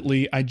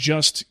ultimately, I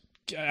just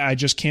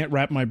can't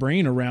wrap my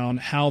brain around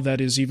how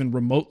that is even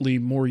remotely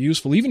more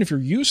useful. Even if you're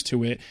used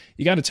to it,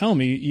 you got to tell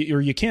me,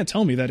 or you can't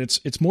tell me that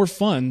it's more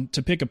fun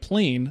to pick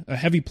a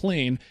heavy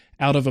plane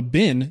out of a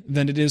bin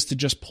than it is to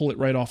just pull it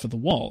right off of the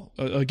wall.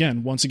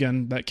 Once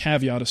again, that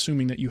caveat,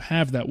 assuming that you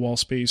have that wall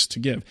space to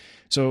give.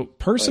 So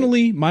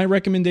personally, my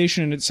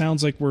recommendation, and it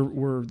sounds like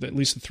we're at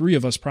least the 3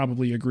 of us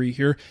probably agree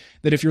here,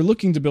 that if you're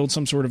looking to build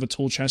some sort of a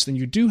tool chest and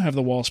you do have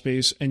the wall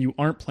space and you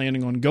aren't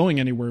planning on going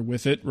anywhere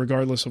with it,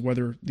 regardless of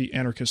whether the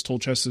anarchist tool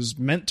chest is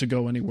meant to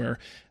go anywhere,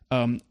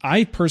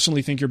 I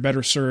personally think you're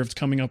better served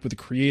coming up with a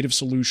creative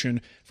solution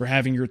for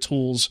having your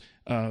tools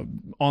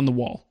on the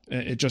wall.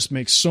 It just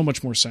makes so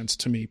much more sense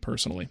to me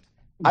personally.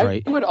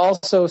 I would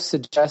also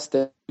suggest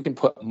that you can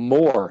put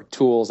more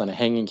tools in a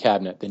hanging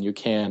cabinet than you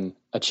can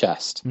a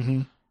chest.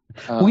 Mm-hmm.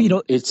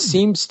 Well, It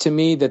seems to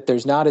me that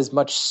there's not as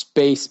much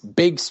space,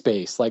 big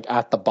space, like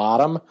at the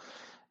bottom.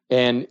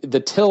 And the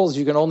tills,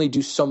 you can only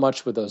do so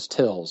much with those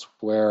tills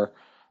where,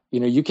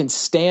 you can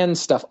stand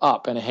stuff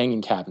up in a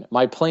hanging cabinet.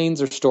 My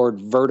planes are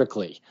stored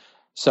vertically,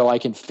 so I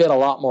can fit a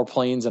lot more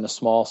planes in a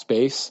small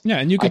space. Yeah,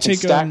 and you can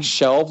stack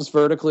shelves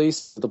vertically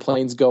so the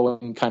planes go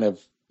in kind of,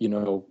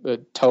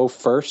 toe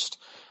first.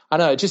 I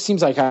don't know. It just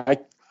seems like I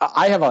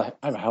have a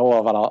hell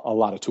of a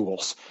lot of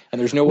tools,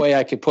 and there's no way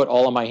I could put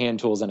all of my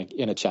hand tools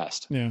in a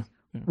chest. Yeah.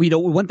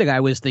 One thing I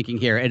was thinking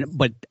here,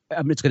 but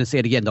I'm just going to say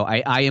it again, though.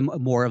 I am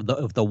more of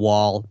the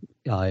wall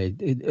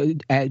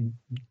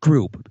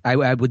group.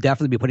 I would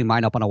definitely be putting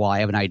mine up on a wall.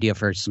 I have an idea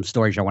for some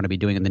storage I want to be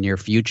doing in the near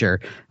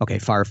future. Okay,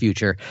 far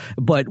future.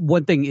 But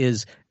one thing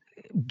is,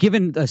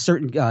 given a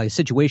certain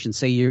situation,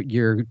 say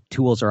your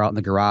tools are out in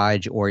the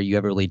garage or you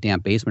have a really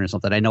damp basement or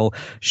something. I know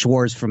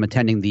Schwartz, from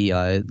attending the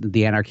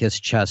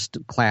Anarchist Chest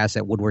class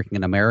at Woodworking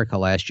in America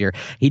last year,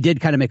 he did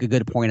kind of make a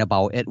good point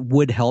about it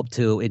would help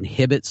to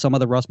inhibit some of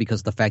the rust because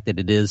of the fact that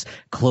it is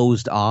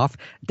closed off.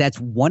 That's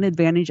one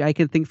advantage I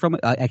can think from it.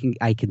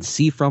 I can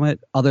see from it.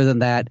 Other than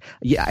that,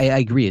 yeah, I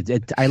agree.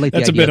 I like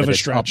that's the idea a bit of a it's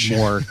stretch.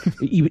 More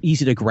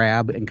easy to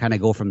grab and kind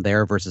of go from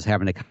there versus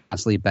having to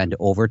constantly bend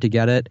over to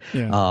get it.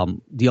 Yeah.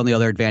 The only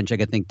other advantage I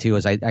could think too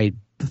is I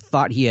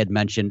thought he had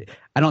mentioned,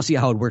 I don't see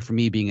how it would work for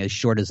me being as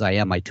short as I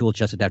am. My tool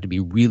chest would have to be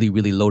really,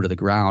 really low to the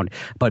ground,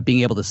 but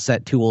being able to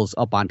set tools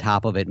up on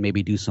top of it,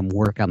 maybe do some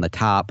work on the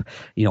top,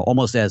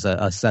 almost as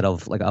a set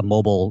of like a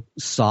mobile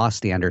saw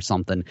stand or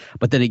something.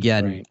 But then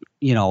again,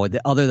 right.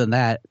 Other than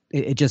that,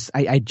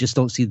 I just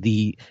don't see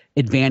the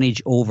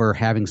advantage over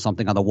having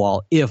something on the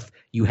wall if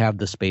you have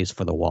the space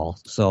for the wall.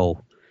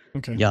 So,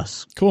 okay.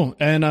 Yes. Cool.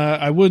 And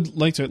I would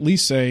like to at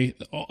least say,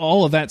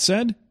 all of that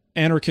said,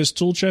 Anarchist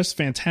Tool Chest,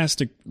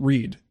 fantastic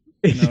read.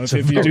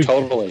 If you do,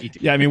 totally.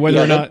 Yeah, I mean, whether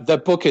or not the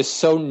book is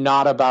so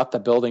not about the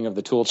building of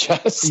the tool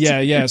chest.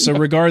 Yeah. So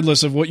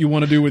regardless of what you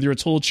want to do with your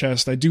tool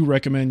chest, I do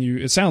recommend you.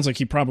 It sounds like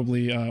he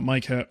probably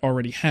Mike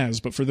already has,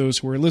 but for those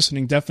who are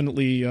listening,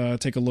 definitely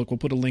take a look. We'll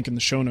put a link in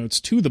the show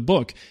notes to the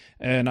book,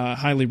 and I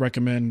highly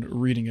recommend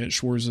reading it.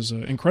 Schwartz is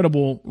an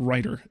incredible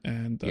writer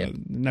and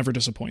never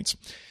disappoints.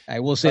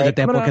 I will say that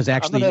book is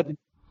actually.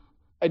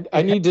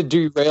 I need to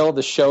derail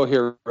the show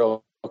here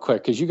real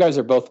quick because you guys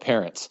are both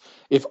parents.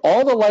 If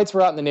all the lights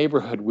were out in the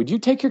neighborhood, would you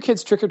take your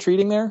kids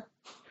trick-or-treating there?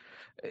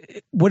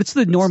 What's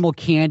the normal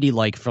candy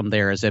like from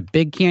there? Is it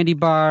big candy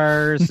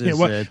bars?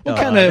 What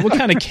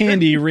kind of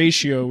candy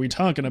ratio are we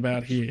talking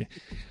about here?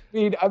 I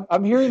mean,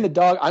 I'm hearing the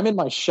dog. I'm in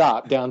my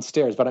shop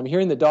downstairs, but I'm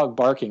hearing the dog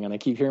barking, and I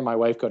keep hearing my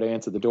wife go to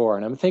answer the door,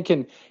 and I'm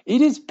thinking,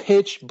 it is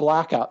pitch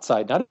black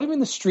outside. Not even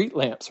the street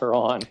lamps are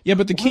on. Yeah,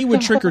 but the key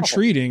with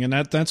trick-or-treating, and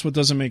that's what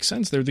doesn't make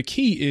sense there, the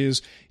key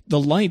is the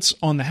lights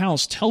on the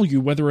house tell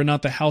you whether or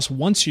not the house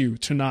wants you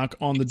to knock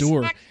on the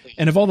door.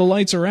 And if all the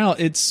lights are out,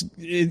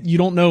 you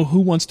don't know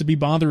who wants to be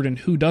bothered and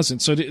who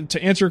doesn't. So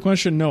to answer your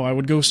question, no, I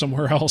would go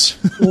somewhere else.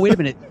 Well, wait a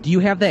minute. Do you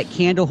have that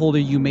candle holder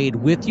you made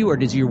with you, or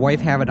does your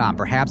wife have it on?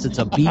 Perhaps it's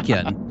a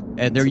beacon,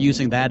 and they're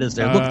using that as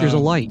their, look, there's a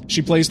light.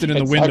 She placed it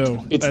in the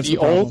window. It's the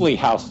only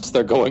house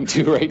they're going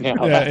to right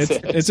now. Yeah,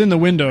 it's in the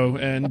window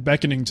and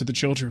beckoning to the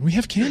children. We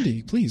have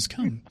candy. Please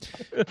come.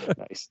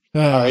 Nice.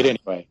 All right,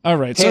 anyway. All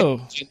right,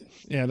 so...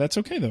 Yeah, that's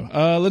okay,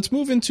 though. Let's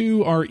move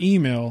into our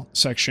email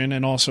section,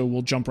 and also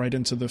we'll jump right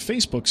into the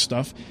Facebook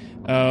stuff.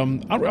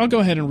 I'll go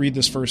ahead and read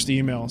this first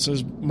email. It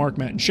says, Mark,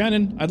 Matt, and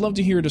Shannon, I'd love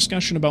to hear a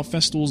discussion about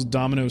Festool's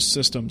domino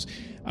systems.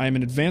 I am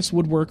an advanced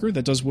woodworker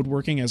that does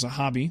woodworking as a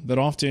hobby that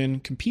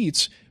often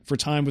competes for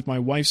time with my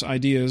wife's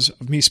ideas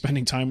of me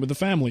spending time with the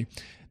family.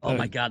 Oh,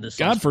 my God. This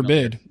God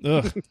forbid.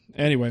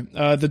 Anyway,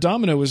 the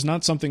domino is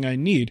not something I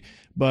need,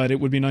 but it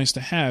would be nice to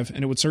have,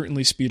 and it would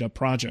certainly speed up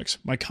projects.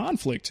 My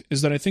conflict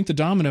is that I think the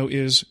domino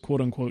is,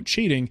 quote-unquote,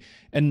 cheating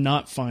and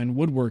not fine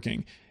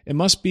woodworking. It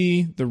must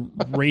be the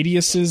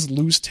radiuses,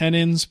 loose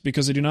tenons,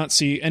 because I do not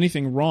see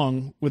anything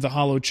wrong with a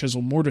hollow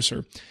chisel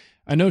mortiser.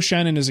 I know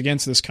Shannon is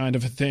against this kind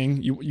of a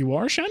thing. You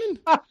are, Shannon?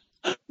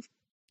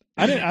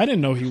 I didn't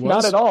know he was.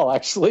 Not at all,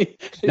 actually.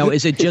 No,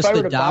 is it just if I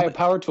were the to buy a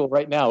power tool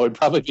right now, it would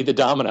probably be the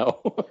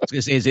domino. I was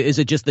going to say, is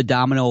it just the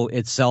domino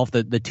itself,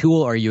 the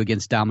tool, or are you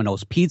against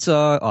Domino's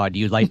Pizza? Or do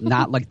you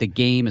not like the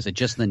game? Is it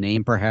just the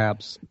name,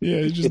 perhaps? Yeah,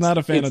 you're just not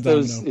a fan of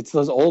domino. It's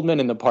those old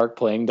men in the park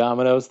playing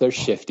dominoes. They're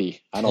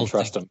shifty. I don't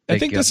trust them. I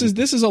think this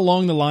is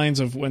along the lines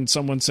of when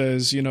someone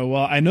says, well,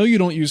 I know you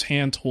don't use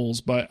hand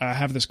tools, but I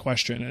have this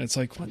question, and it's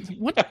like,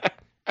 what?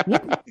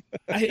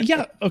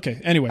 Yeah. Okay.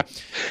 Anyway,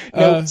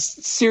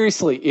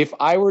 seriously, if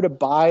I were to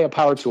buy a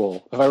power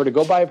tool, if I were to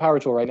go buy a power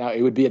tool right now,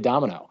 it would be a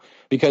domino,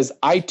 because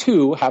I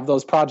too have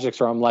those projects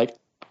where I'm like,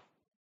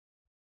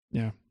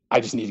 yeah,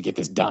 I just need to get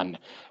this done.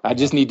 I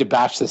just need to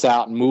bash this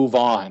out and move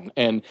on.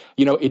 And,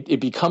 it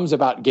becomes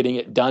about getting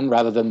it done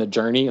rather than the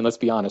journey. And let's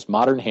be honest,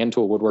 modern hand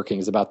tool woodworking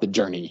is about the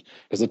journey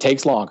because it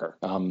takes longer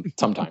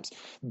sometimes.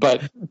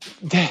 But,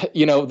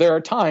 there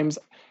are times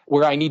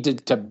where I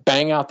need to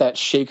bang out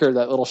that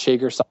little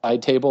shaker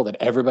side table that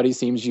everybody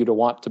seems you to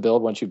want to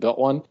build once you built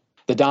one.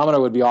 the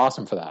domino would be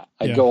awesome for that.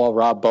 I'd go all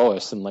Rob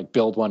Boas and like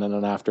build one in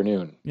an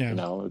afternoon. Yeah,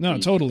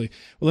 totally.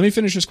 Well, let me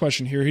finish this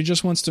question here. He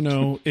just wants to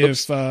know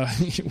if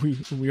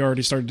we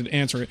already started to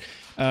answer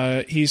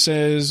it. He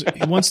says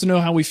he wants to know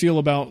how we feel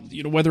about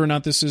whether or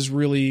not this is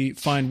really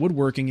fine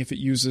woodworking if it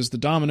uses the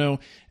domino,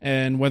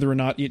 and whether or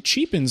not it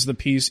cheapens the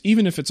piece,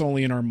 even if it's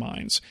only in our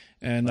minds.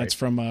 And that's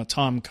from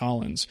Tom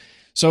Collins.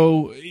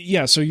 So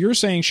so you're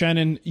saying,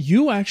 Shannon,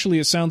 you actually,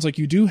 it sounds like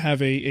you do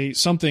have a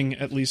something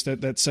at least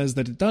that says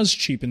that it does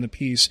cheapen the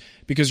piece,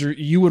 because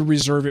you would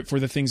reserve it for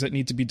the things that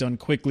need to be done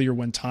quickly or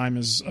when time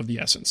is of the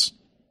essence.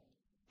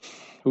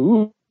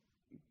 Ooh,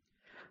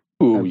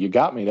 you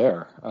got me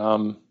there.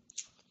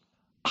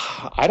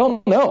 I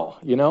don't know.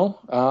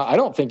 I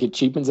don't think it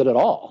cheapens it at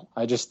all.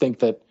 I just think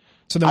that.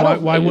 So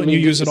then why wouldn't you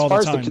use it all the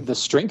time? As far as the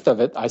strength of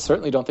it, I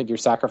certainly don't think you're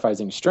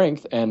sacrificing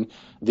strength, and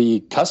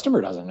the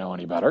customer doesn't know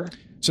any better.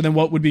 So then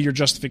what would be your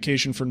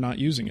justification for not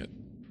using it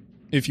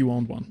if you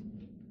owned one?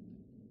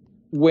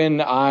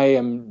 When I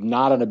am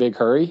not in a big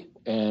hurry,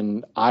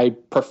 and I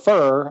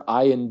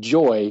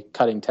enjoy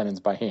cutting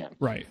tenons by hand.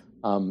 Right.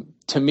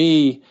 To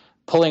me,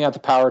 pulling out the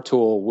power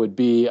tool would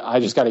be, I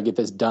just got to get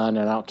this done,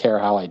 and I don't care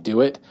how I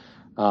do it.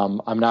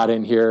 I'm not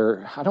in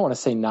here, I don't want to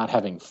say not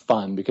having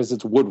fun, because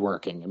it's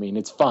woodworking. I mean,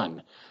 it's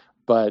fun.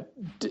 But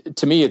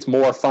to me, it's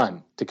more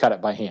fun to cut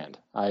it by hand.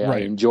 I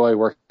enjoy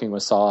working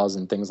with saws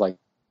and things like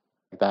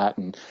that,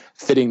 and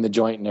fitting the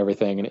joint and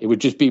everything. And it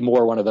would just be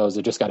more one of those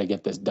that just got to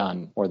get this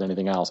done more than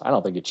anything else. I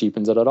don't think it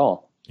cheapens it at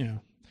all. Yeah.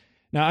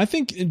 Now, I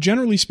think,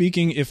 generally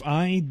speaking, if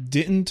I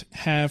didn't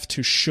have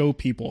to show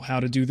people how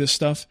to do this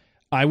stuff,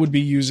 I would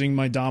be using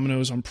my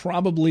dominoes on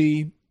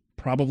probably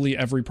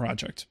every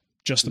project.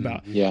 Just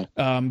about.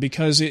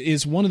 Because it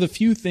is one of the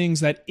few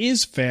things that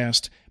is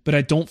fast, but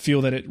I don't feel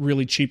that it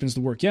really cheapens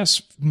the work.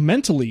 Yes,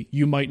 mentally,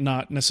 you might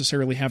not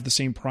necessarily have the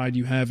same pride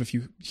you have if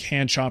you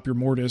hand chop your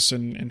mortise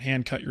and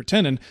hand cut your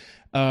tenon.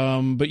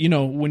 But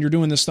when you're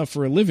doing this stuff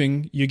for a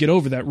living, you get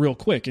over that real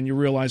quick and you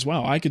realize,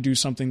 wow, I could do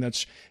something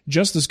that's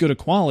just as good a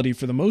quality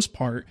for the most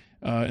part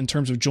in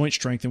terms of joint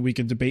strength. And we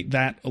can debate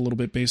that a little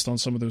bit based on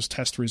some of those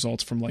test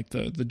results from like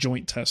the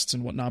joint tests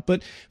and whatnot.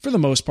 But for the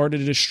most part,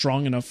 it is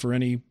strong enough for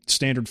any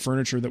standard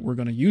furniture that we're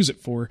going to use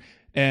it for.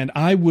 And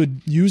I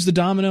would use the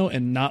domino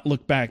and not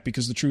look back,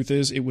 because the truth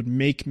is it would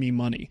make me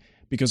money,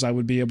 because I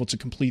would be able to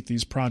complete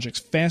these projects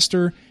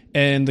faster.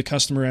 And the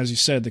customer, as you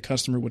said, the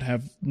customer would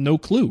have no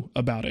clue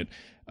about it.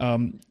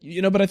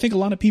 But I think a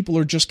lot of people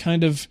are just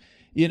kind of,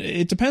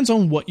 it depends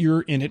on what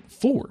you're in it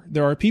for.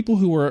 There are people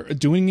who are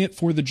doing it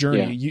for the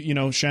journey.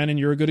 Yeah. Shannon,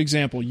 you're a good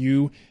example.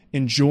 You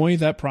enjoy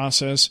that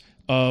process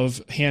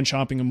of hand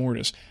chopping a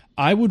mortise.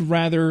 I would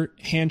rather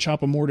hand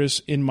chop a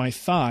mortise in my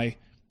thigh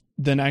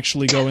than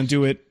actually go and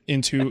do it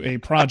into a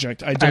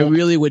project. I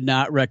really would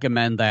not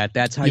recommend that.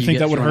 That's how you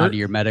get thrown out of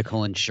your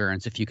medical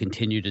insurance if you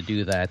continue to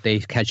do that. They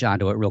catch on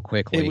to it real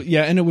quickly.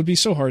 And it would be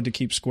so hard to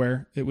keep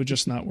square. It would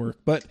just not work.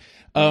 But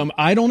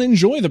I don't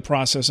enjoy the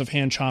process of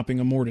hand chopping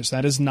a mortise.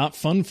 That is not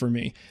fun for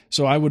me.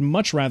 So I would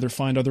much rather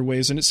find other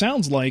ways. And it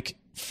sounds like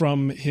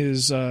from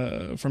his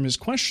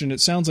question,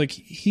 it sounds like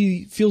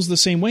he feels the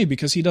same way,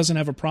 because he doesn't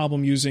have a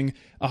problem using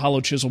a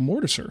hollow chisel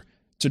mortiser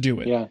to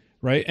do it. Yeah.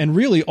 Right. And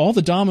really all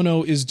the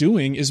domino is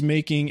doing is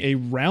making a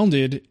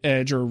rounded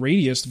edge or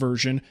radius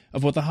version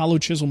of what the hollow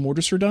chisel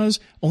mortiser does,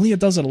 only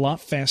it does it a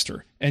lot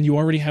faster, and you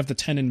already have the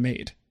tenon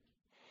made.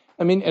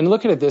 I mean, and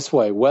look at it this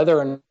way, whether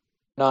or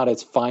not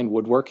it's fine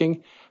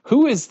woodworking,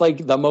 who is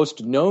like the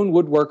most known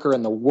woodworker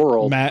in the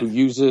world who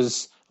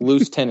uses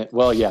loose tenon?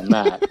 Well, yeah,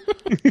 Matt.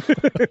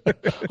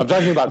 I'm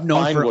talking about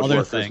fine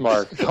woodworkers,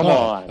 Mark. Come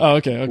on. Oh,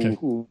 okay.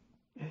 Ooh.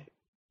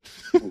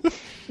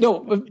 No,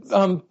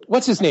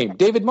 what's his name?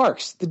 David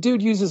Marks. The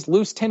dude uses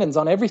loose tenons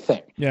on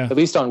everything. Yeah. At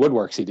least on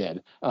woodworks he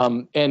did.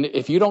 And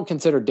if you don't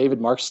consider David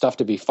Marks stuff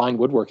to be fine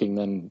woodworking,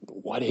 then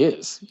what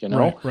is,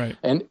 Right.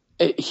 And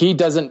he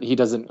doesn't,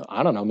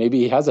 I don't know, maybe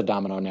he has a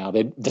domino now.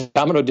 The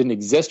domino didn't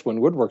exist when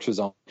woodworks was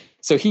on.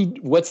 So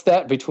what's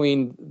that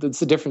that's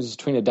the difference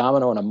between a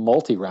domino and a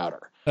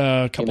multi-router?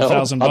 A couple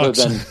 $1,000 other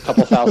than a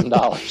couple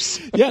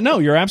 $1,000. Yeah, no,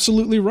 you're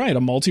absolutely right.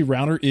 A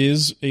multi-router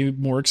is a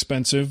more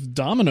expensive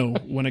domino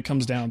when it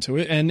comes down to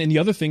it. And the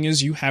other thing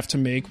is you have to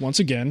make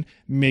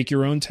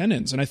your own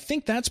tenons. And I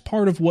think that's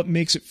part of what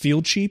makes it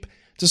feel cheap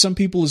to some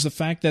people, is the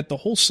fact that the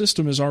whole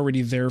system is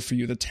already there for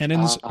you. The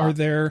tenons are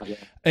there,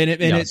 and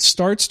it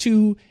starts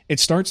to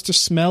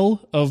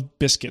smell of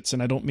biscuits.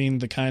 And I don't mean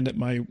the kind that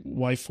my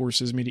wife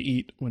forces me to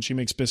eat when she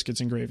makes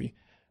biscuits and gravy.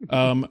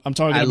 I'm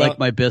talking about. I like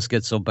my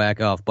biscuits, so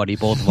back off, buddy.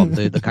 Both of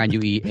them, the kind you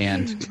eat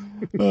and.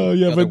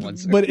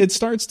 But it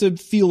starts to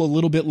feel a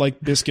little bit like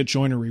biscuit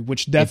joinery,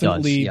 which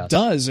definitely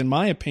does, in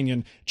my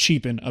opinion,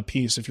 cheapen a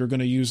piece if you're going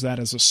to use that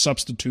as a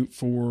substitute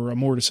for a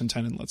mortise and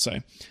tenon, let's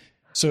say.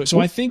 So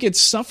I think it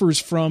suffers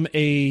from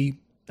an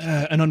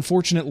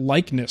unfortunate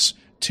likeness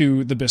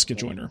to the biscuit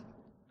joiner.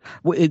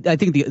 Well, I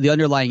think the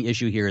underlying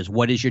issue here is,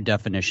 what is your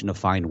definition of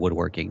fine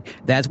woodworking?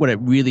 That's what it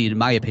really, in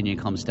my opinion,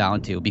 comes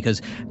down to.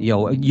 Because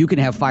you can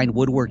have fine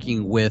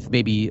woodworking with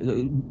maybe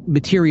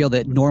material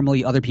that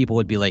normally other people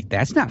would be like,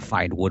 that's not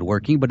fine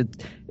woodworking, but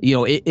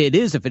it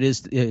is if it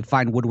is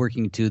fine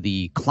woodworking to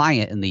the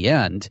client in the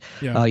end.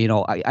 Yeah.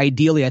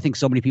 Ideally, I think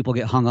so many people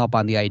get hung up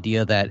on the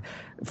idea that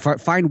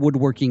fine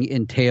woodworking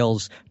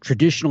entails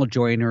traditional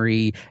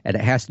joinery and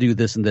it has to do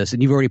this and this.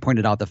 And you've already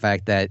pointed out the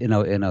fact that in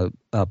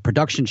a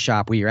production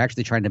shop where you're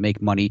actually trying to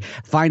make money,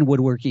 fine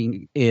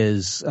woodworking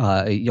is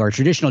your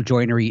traditional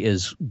joinery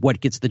is what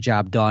gets the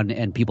job done,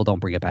 and people don't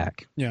bring it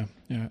back. Yeah.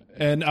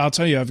 And I'll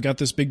tell you, I've got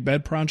this big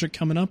bed project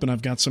coming up, and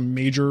I've got some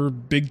major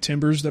big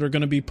timbers that are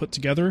going to be put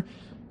together.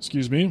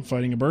 Excuse me, I'm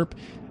fighting a burp.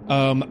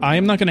 I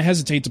am not going to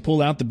hesitate to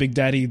pull out the Big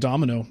Daddy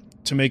domino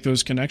to make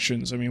those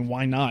connections. I mean,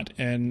 why not?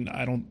 And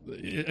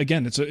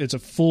again, it's a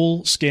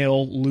full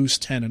scale loose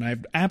tenon. I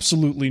have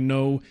absolutely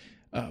no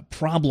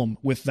problem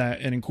with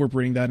that and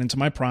incorporating that into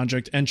my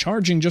project and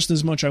charging just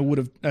as much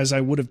as I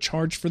would have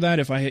charged for that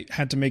if I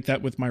had to make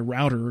that with my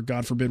router or,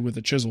 God forbid, with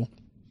a chisel.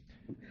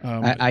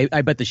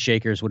 I bet the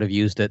Shakers would have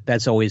used it.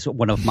 That's always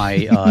one of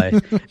my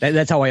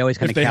that's how I always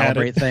kind of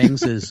calibrate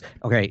things is,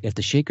 okay, if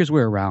the Shakers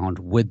were around,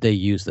 would they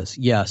use this?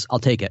 Yes, I'll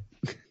take it.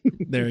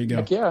 There you go.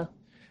 Heck yeah.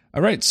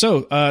 All right,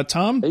 so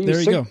Tom, there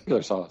you go.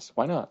 Circular saws.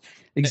 Why not?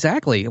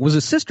 Exactly. It was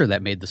a sister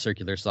that made the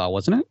circular saw,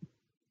 wasn't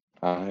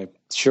it?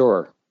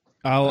 Sure.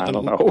 I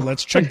don't know.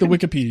 Let's check the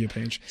Wikipedia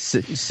page.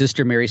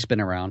 Sister Mary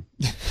Spin Around.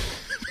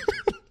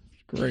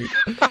 Great.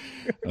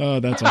 Oh,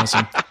 that's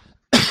awesome.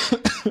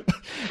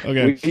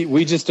 Okay.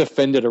 We just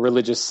offended a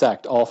religious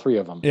sect, all three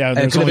of them. Yeah,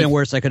 it could have been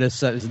worse. I could have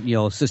said,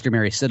 Sister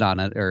Mary sit on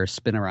it or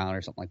spin around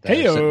or something like that.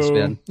 Hey-o. Sit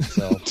and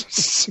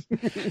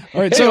spin.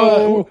 All right,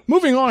 so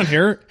moving on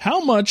here. How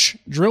much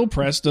drill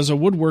press does a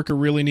woodworker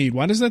really need?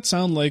 Why does that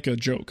sound like a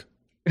joke?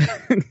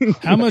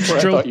 How much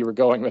drill? I thought you were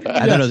going with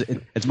that. I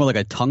thought it's more like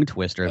a tongue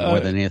twister more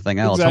than anything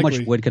else. Exactly. How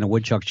much wood can a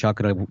woodchuck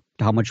chuck?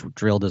 How much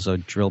drill does a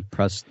drill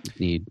press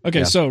need?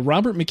 Okay, so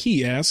Robert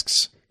McKee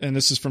asks, and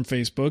this is from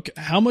Facebook,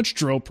 how much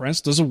drill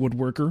press does a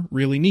woodworker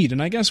really need?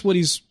 And I guess what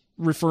he's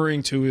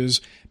referring to is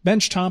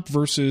benchtop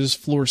versus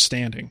floor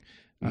standing,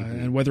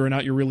 and whether or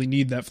not you really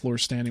need that floor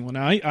standing one.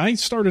 Now, I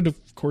started,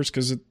 of course,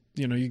 because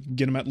you can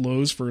get them at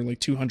Lowe's for like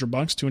 $200,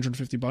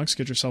 $250.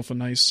 Get yourself a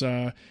nice.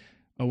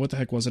 What the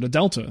heck was it? A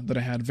Delta that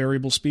I had,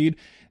 variable speed.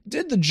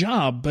 Did the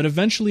job, but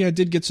eventually I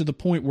did get to the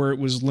point where it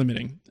was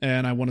limiting,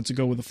 and I wanted to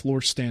go with a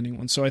floor standing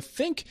one. So I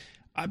think,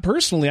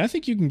 personally, I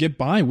think you can get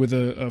by with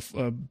a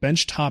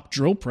benchtop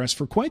drill press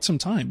for quite some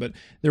time, but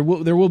there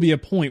will be a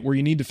point where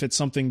you need to fit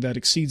something that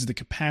exceeds the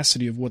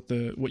capacity of what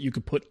you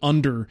could put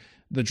under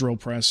the drill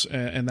press,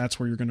 and that's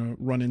where you're going to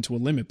run into a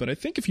limit. But I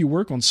think if you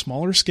work on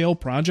smaller scale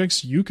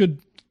projects, you could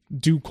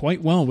do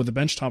quite well with a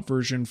benchtop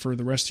version for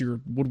the rest of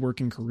your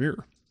woodworking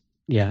career.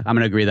 Yeah, I'm going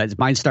to agree that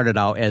mine started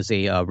out as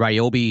a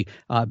Ryobi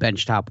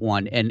benchtop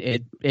one, and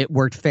it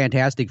worked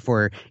fantastic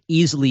for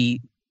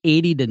easily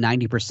 80 to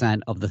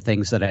 90% of the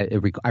things that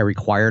I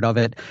required of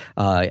it.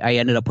 I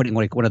ended up putting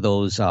like one of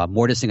those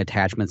mortising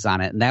attachments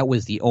on it, and that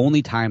was the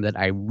only time that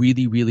I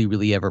really, really,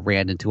 really ever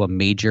ran into a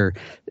major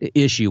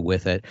issue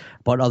with it.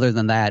 But other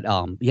than that,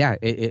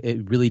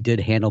 it really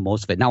did handle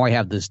most of it. Now I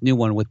have this new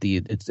one with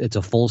it's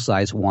a full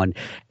size one,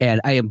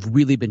 and I have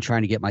really been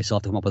trying to get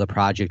myself to come up with a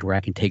project where I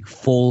can take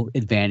full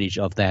advantage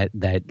of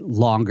that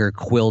longer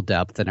quill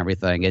depth and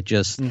everything. It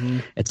just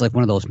it's like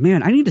one of those,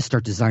 man, I need to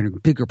start designing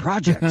bigger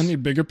projects. I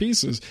need bigger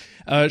pieces.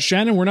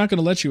 Shannon, we're not going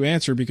to let you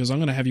answer because I'm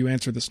going to have you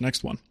answer this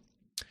next one.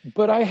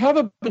 But I have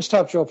a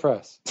benchtop drill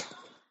press.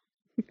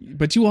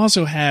 But you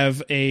also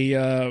have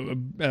a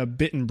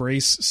bit and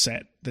brace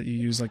set that you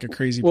use like a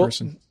crazy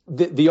person.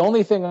 The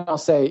only thing I'll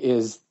say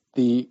is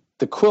the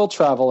quill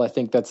travel, I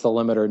think that's the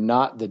limiter,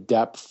 not the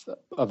depth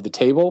of the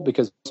table,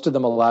 because most of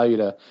them allow you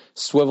to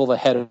swivel the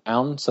head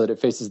around so that it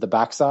faces the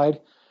backside,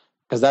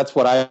 because that's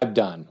what I've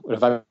done.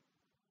 If I've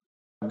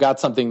got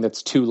something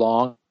that's too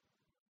long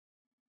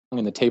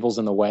and the table's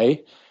in the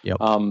way,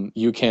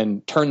 you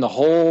can turn the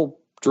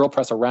whole drill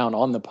press around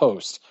on the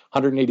post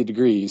 180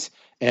 degrees,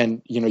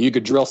 and you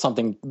could drill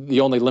something.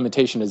 The only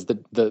limitation is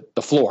the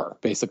floor,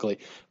 basically,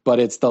 but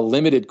it's the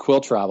limited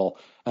quill travel.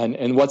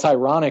 And what's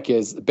ironic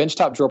is the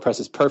benchtop drill press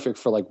is perfect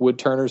for like wood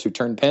turners who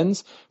turn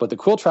pins, but the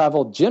quill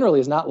travel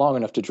generally is not long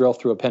enough to drill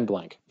through a pin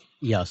blank.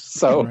 Yes.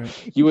 So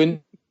you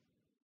end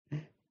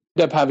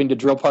up having to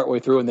drill part way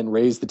through and then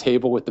raise the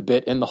table with the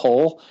bit in the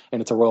hole,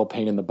 and it's a royal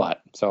pain in the butt.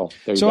 So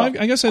there you go.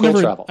 I guess I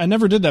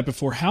never did that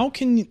before. How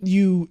can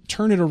you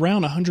turn it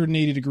around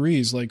 180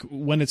 degrees? Like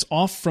when it's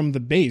off from the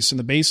base and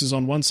the base is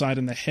on one side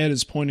and the head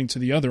is pointing to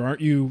the other, don't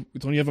you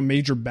have a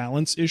major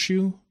balance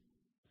issue?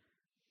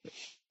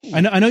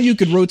 I know you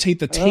could rotate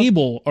the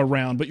table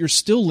around, but you're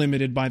still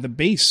limited by the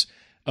base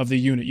of the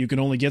unit. You can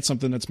only get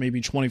something that's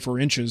maybe 24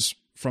 inches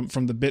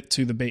from the bit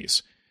to the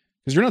base.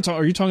 Because you're not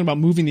are you talking about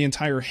moving the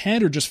entire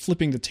head or just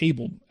flipping the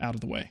table out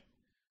of the way?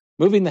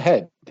 Moving the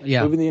head.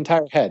 Yeah. Moving the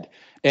entire head.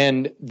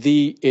 And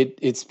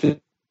it's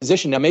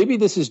position. Now maybe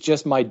this is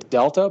just my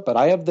Delta, but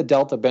I have the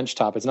Delta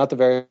benchtop. It's not the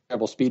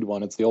variable speed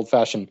one. It's the old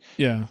fashioned.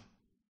 Yeah.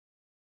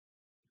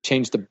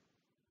 Change the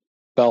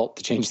belt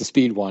to change the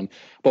speed one.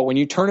 But when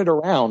you turn it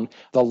around,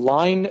 the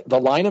line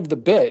of the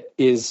bit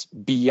is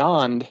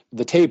beyond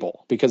the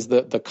table, because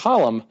the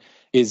column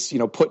is,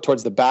 put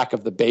towards the back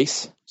of the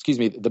base. Excuse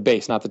me, the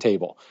base, not the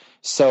table.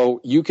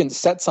 So you can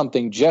set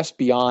something just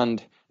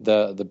beyond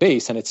the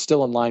base, and it's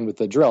still in line with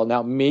the drill.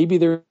 Now, maybe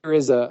there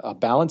is a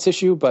balance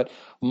issue, but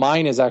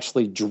mine is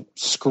actually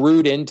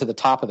screwed into the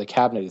top of the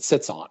cabinet it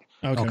sits on.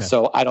 Okay.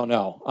 So I don't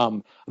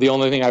know. The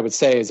only thing I would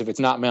say is if it's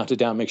not mounted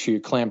down, make sure you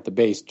clamp the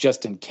base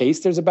just in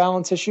case there's a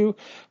balance issue.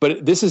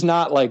 But this is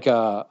not like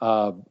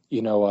what's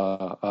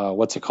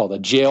it called? A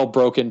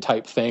jailbroken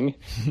type thing.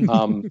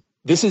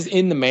 This is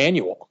in the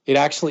manual. It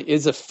actually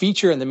is a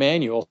feature in the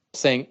manual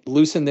saying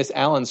loosen this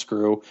Allen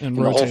screw and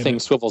the whole thing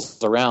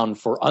swivels around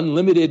for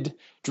unlimited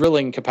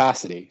drilling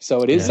capacity.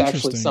 So it is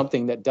actually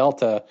something that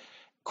Delta,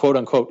 quote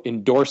unquote,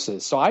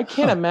 endorses. So I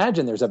can't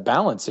imagine there's a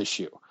balance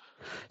issue.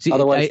 See,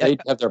 otherwise, they'd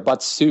have their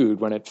butts sued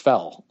when it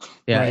fell.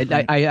 Yeah,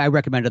 right. I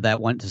recommended that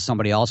one to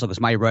somebody also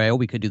because my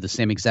Ryobi could do the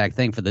same exact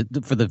thing for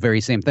the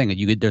very same thing.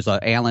 There's an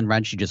Allen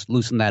wrench, you just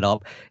loosen that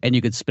up and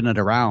you could spin it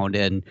around.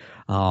 And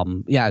I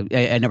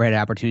never had an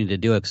opportunity to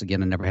do it because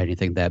again, I never had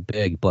anything that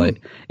big. But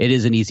it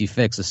is an easy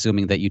fix,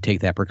 assuming that you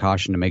take that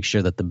precaution to make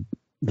sure that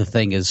the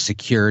thing is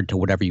secured to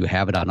whatever you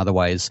have it on.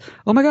 Otherwise,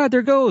 oh my God, there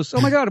it goes.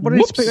 Oh my God, what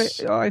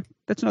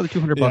that's another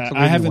 $200. Yeah,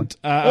 I haven't.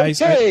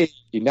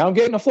 Now I'm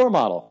getting a floor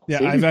model.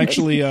 Yeah, I've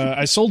actually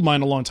I sold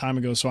mine a long time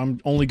ago, so I'm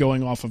only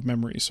going off of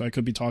memory. So I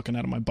could be talking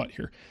out of my butt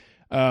here.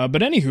 But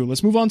anywho,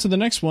 let's move on to the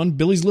next one.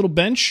 Billy's Little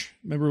Bench.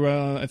 Remember,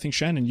 I think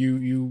Shannon,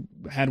 you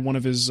had one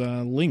of his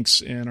links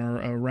in our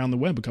Around the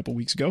Web a couple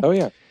weeks ago. Oh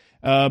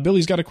yeah.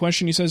 Billy's got a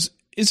question. He says,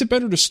 "Is it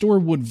better to store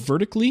wood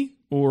vertically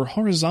or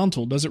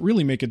horizontal? Does it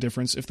really make a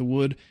difference if the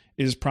wood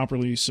is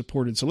properly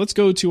supported?" So let's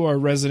go to our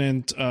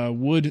resident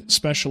wood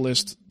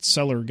specialist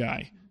seller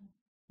guy.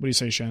 What do you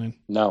say, Shannon?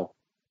 No.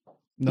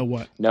 No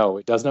what? No,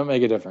 it does not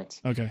make a difference.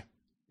 Okay.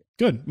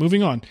 Good.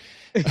 Moving on.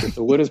 If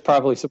the wood is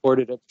properly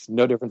supported, it's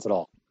no difference at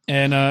all.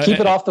 And keep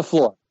it off the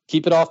floor.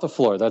 Keep it off the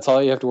floor. That's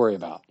all you have to worry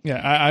about. Yeah,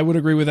 I would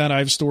agree with that.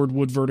 I've stored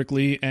wood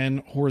vertically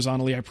and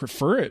horizontally. I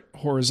prefer it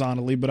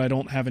horizontally, but I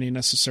don't have any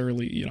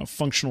necessarily,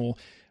 functional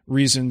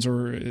reasons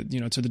or,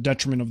 to the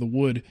detriment of the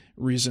wood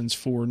reasons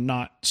for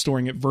not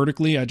storing it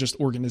vertically. I just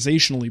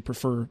organizationally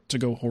prefer to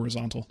go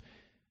horizontal.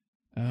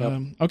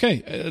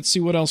 Okay, let's see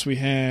what else we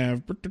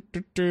have.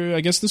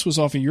 I guess this was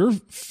off of your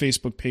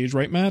Facebook page,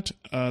 right, Matt?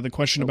 The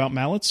question about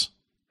mallets?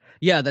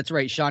 Yeah, that's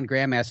right. Sean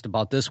Graham asked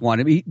about this one.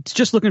 I mean, it's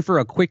just looking for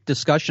a quick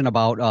discussion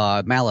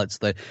about mallets,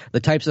 the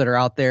types that are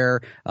out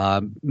there,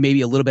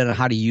 maybe a little bit on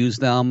how to use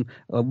them.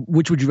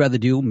 Which would you rather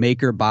do,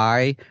 make or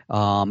buy?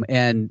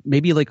 And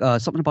maybe like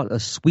something about a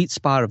sweet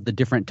spot of the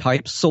different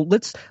types. So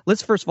let's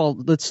first of all,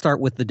 let's start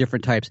with the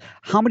different types.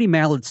 How many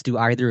mallets do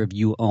either of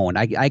you own?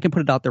 I can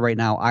put it out there right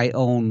now. I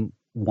own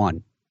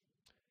one.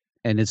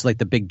 And it's like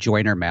the big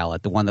joiner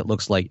mallet, the one that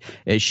looks like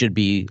it should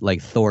be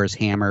like Thor's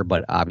hammer,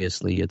 but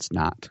obviously it's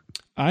not.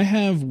 I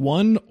have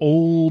one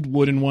old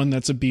wooden one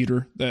that's a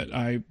beater that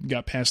I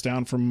got passed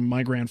down from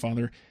my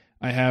grandfather.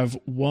 I have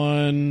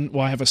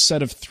I have a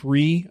set of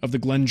 3 of the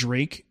Glen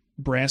Drake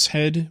brass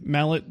head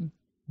mallet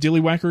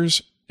dilly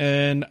whackers,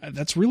 and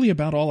that's really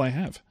about all I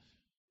have.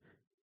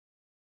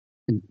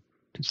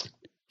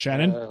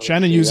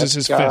 Shannon uses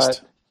his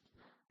fist.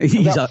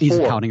 He's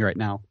counting right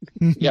now.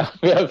 Yeah,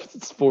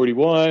 it's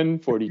 41,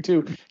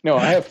 42. No,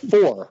 I have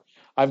 4.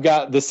 I've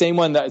got the same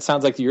one that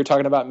sounds like you're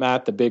talking about,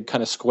 Matt, the big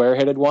kind of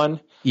square-headed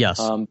one. Yes.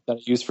 That I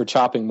use for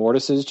chopping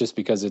mortises just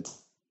because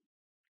it's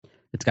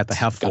got the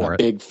heft for a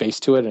big face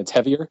to it and it's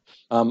heavier.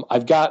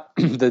 I've got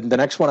the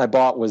next one I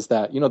bought was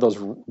that, those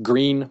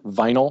green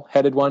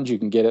vinyl-headed ones you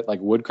can get at like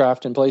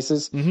Woodcraft in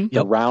places,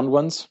 the round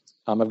ones.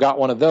 I've got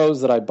one of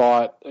those that I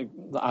bought,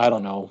 I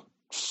don't know,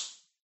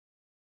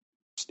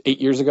 8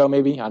 years ago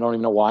maybe. I don't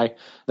even know why.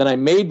 Then I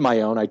made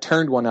my own. I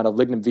turned one out of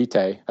lignum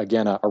vitae,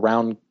 again, a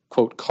round,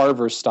 quote,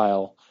 carver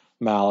style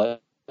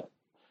mallet.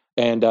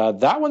 And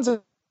that one's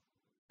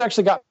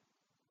actually got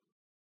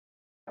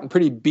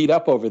pretty beat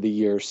up over the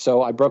years.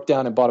 So I broke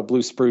down and bought a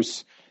blue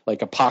spruce,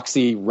 like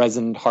epoxy,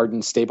 resin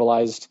hardened,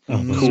 stabilized,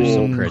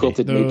 cool,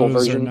 quilted maple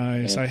version.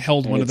 Nice. I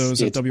held one of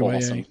those at WIA.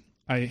 Awesome.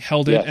 I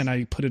held it and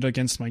I put it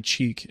against my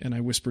cheek and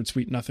I whispered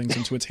sweet nothings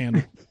into its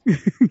handle.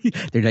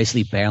 They're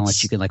nicely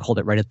balanced. You can like hold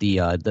it right at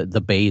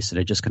the base and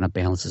it just kind of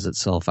balances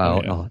itself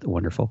out. Oh,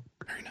 wonderful.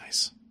 Very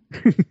nice.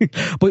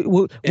 But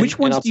which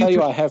ones? And I'll tell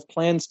you, I have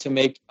plans to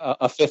make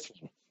a 5th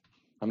one.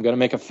 I'm going to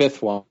make a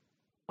 5th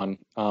one,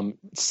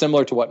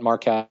 similar to what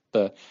Mark had,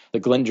 the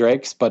Glen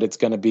Drakes, but it's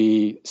going to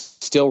be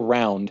still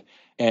round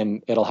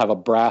and it'll have a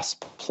brass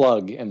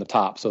plug in the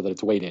top so that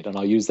it's weighted. And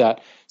I'll use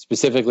that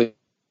specifically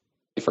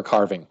for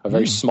carving, a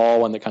very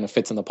small one that kind of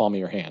fits in the palm of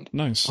your hand.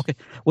 Nice. Okay.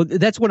 Well,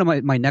 that's one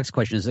of my next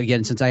questions.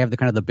 Again, since I have the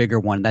kind of the bigger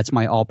one, that's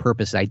my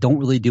all-purpose. I don't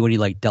really do any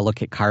like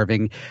delicate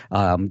carving.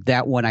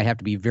 That one I have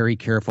to be very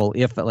careful.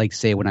 If like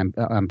say when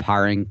I'm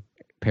pairing,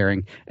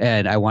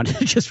 and I want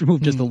to just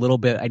remove just a little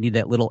bit, I need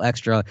that little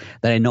extra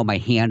that I know my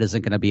hand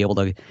isn't going to be able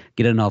to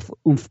get enough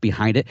oomph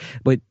behind it.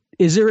 But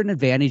is there an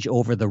advantage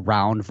over the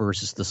round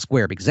versus the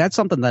square? Because that's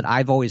something that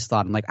I've always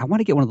thought. I'm like, I want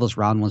to get one of those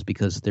round ones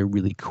because they're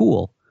really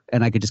cool.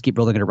 and I could just keep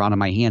rolling it around in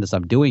my hand as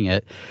I'm doing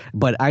it.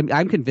 But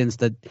I'm convinced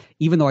that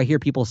even though I hear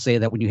people say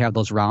that when you have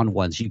those round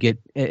ones,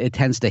 it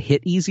tends to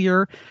hit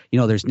easier. You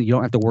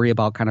don't have to worry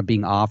about kind of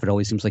being off. It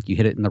always seems like you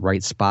hit it in the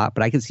right spot.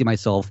 But I can see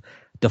myself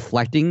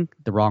deflecting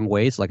the wrong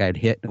ways, like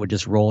it would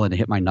just roll and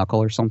hit my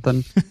knuckle or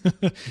something.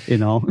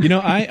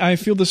 I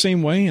feel the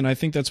same way, and I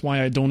think that's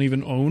why I don't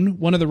even own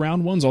one of the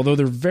round ones, although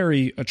they're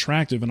very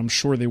attractive and I'm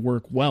sure they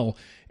work well.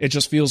 It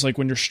just feels like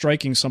when you're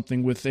striking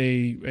something with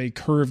a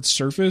curved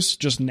surface,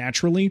 just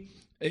naturally,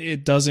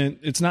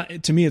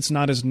 it's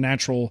not as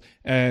natural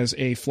as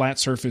a flat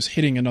surface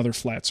hitting another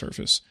flat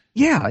surface.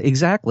 Yeah,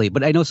 exactly.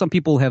 But I know some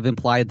people have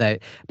implied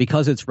that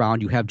because it's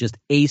round, you have just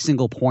a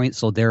single point,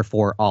 so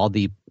therefore all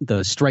the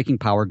striking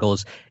power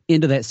goes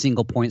into that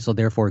single point, so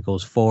therefore it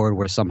goes forward,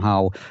 where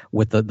somehow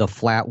with the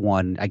flat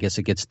one, I guess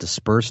it gets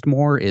dispersed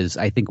more, is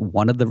I think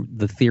one of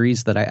the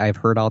theories that I've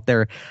heard out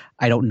there.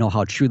 I don't know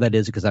how true that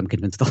is because I'm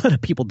convinced a lot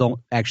of people don't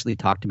actually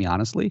talk to me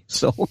honestly.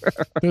 So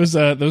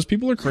those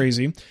people are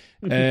crazy.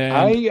 And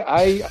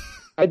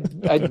I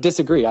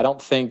disagree. I don't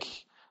think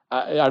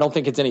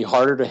it's any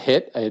harder to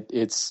hit.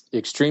 It's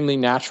extremely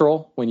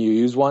natural when you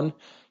use one.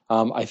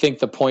 I think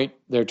the point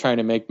they're trying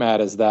to make,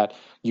 Matt, is that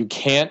you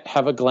can't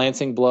have a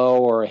glancing blow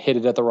or hit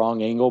it at the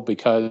wrong angle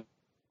because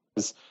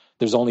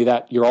there's only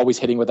that. You're always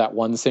hitting with that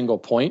one single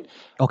point.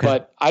 Okay.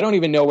 But I don't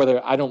even know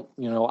whether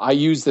I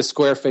use the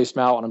square face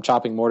mount when I'm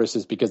chopping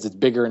mortises because it's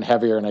bigger and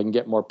heavier and I can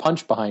get more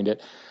punch behind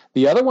it.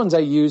 The other ones I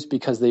use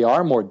because they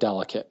are more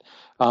delicate.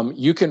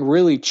 You can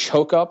really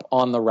choke up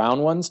on the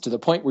round ones to the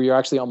point where you're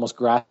actually almost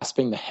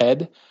grasping the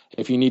head.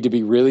 If you need to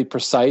be really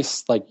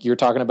precise, like you're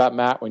talking about,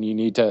 Matt, when you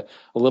need a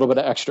little bit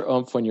of extra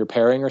oomph when you're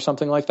pairing or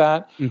something like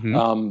that.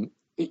 Mm-hmm.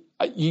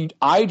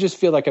 I just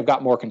feel like I've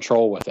got more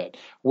control with it.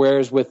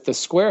 Whereas with the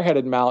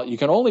square-headed mallet, you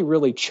can only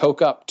really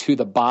choke up to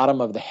the bottom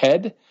of the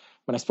head.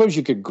 I suppose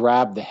you could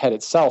grab the head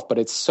itself, but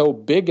it's so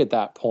big at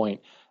that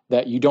point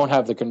that you don't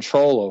have the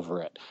control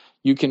over it.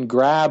 You can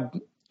grab...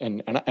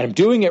 And I'm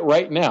doing it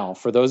right now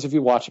for those of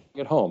you watching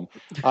at home.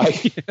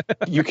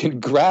 You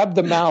can grab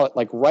the mallet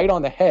like right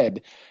on the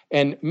head.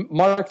 And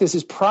Mark, this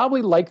is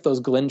probably like those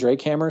Glen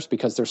Drake hammers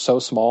because they're so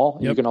small.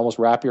 Yep. You can almost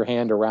wrap your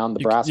hand around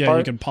the brass part. Yeah,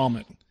 you can palm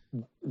it.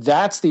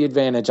 That's the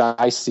advantage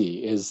I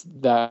see, is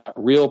that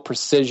real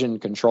precision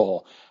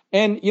control.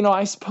 And,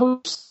 I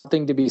suppose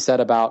something to be said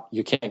about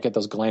you can't get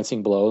those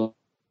glancing blows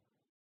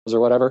or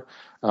whatever.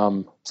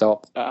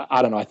 So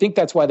I don't know. I think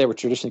that's why they were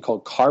traditionally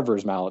called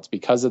carver's mallets,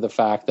 because of the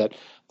fact that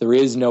there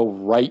is no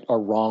right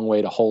or wrong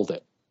way to hold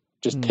it.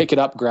 Just pick it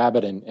up, grab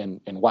it,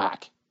 and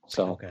whack.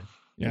 So okay.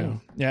 Yeah.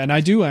 And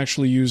I do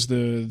actually use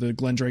the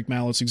Glen Drake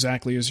mallets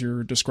exactly as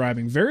you're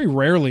describing. Very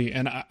rarely,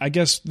 and I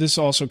guess this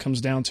also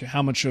comes down to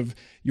how much of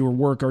your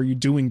work are you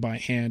doing by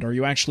hand? Are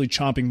you actually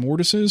chopping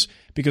mortises?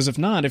 Because if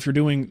not, if you're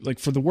doing, like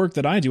for the work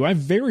that I do, I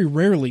very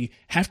rarely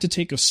have to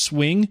take a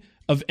swing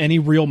of any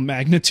real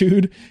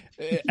magnitude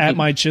at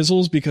my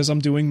chisels because I'm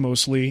doing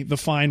mostly the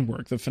fine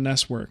work, the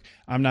finesse work.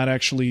 I'm not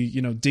actually,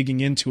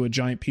 digging into a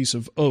giant piece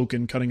of oak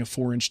and cutting a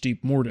 4-inch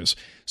deep mortise.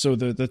 So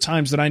the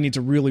times that I need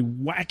to really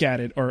whack at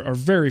it are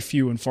very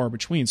few and far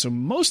between. So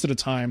most of the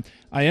time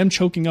I am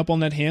choking up on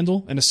that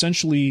handle, and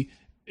essentially,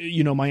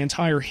 my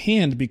entire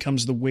hand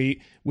becomes the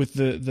weight, with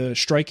the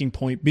striking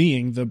point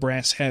being the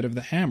brass head of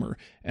the hammer.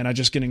 And I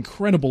just get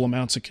incredible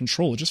amounts of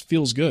control. It just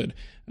feels good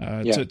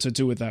to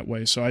do it that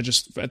way. So I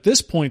just, at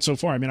this point so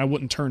far, I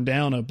wouldn't turn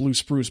down a blue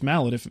spruce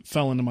mallet if it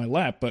fell into my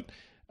lap, but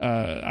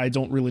I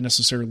don't really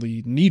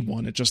necessarily need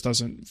one. It just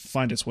doesn't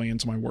find its way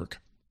into my work.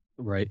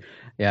 Right.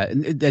 Yeah.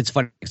 It's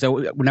funny.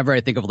 So whenever I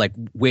think of like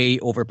way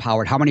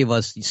overpowered, how many of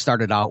us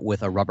started out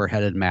with a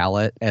rubber-headed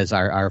mallet as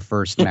our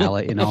first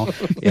mallet, kind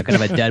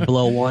of a dead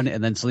blow one.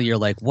 And then suddenly you're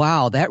like,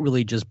 wow, that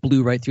really just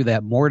blew right through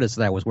that mortise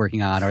that I was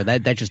working on, or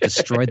that just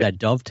destroyed that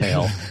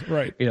dovetail.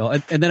 Right.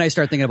 And then I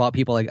start thinking about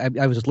people like,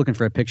 I was just looking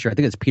for a picture. I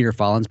think it's Peter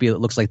Follansbee. It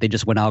looks like they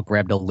just went out,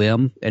 grabbed a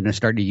limb, and they're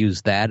starting to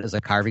use that as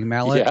a carving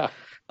mallet. Yeah.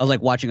 I was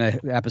like watching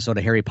an episode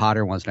of Harry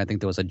Potter once, and I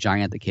think there was a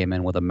giant that came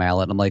in with a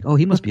mallet. I'm like, oh,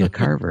 he must be a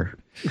carver.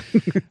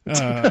 All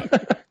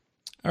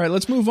right,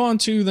 let's move on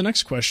to the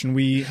next question.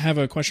 We have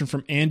a question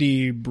from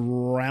Andy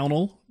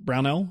Brownell.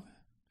 How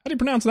do you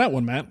pronounce that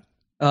one, Matt?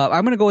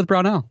 I'm going to go with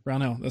Brownell.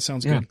 Brownell, that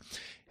sounds good.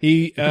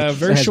 He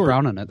very short.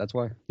 Brown in it, that's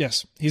why.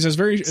 Yes, he says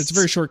it's a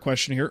very short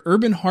question here.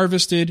 Urban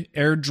harvested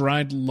air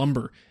dried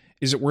lumber.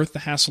 Is it worth the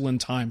hassle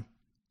and time?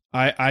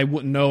 I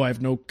wouldn't know. I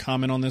have no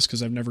comment on this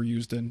because I've never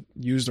used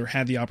or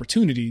had the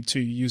opportunity to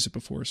use it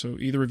before. So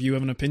either of you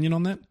have an opinion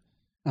on that?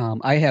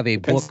 I have a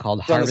book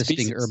called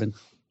Harvesting Urban.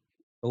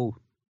 Oh,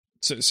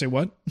 say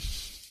what?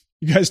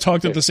 You guys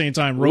talked at the same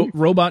time.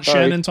 Robot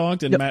Sorry. Shannon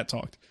talked and Matt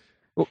talked.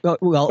 Well,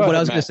 what I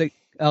was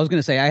going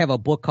to say, I have a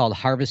book called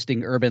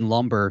Harvesting Urban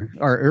Lumber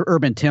or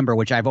Urban Timber,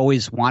 which I've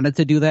always wanted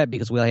to do that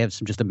because we have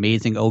some just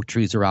amazing oak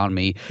trees around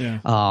me. Yeah.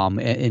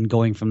 And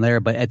going from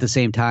there, but at the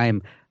same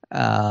time.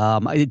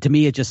 To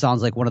me, it just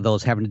sounds like one of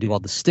those having to do all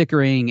the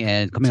stickering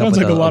and coming up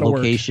with a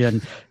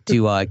location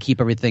to keep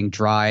everything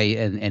dry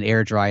and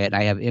air dry it. And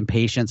I have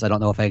impatience. I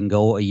don't know if I can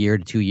go a year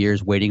to 2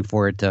 years waiting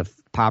for it to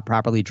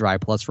properly dry,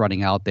 plus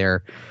running out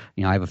there.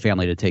 I have a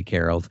family to take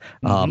care of.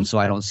 So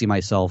I don't see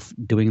myself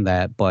doing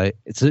that. But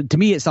to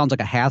me, it sounds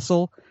like a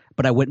hassle,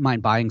 but I wouldn't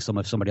mind buying some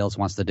if somebody else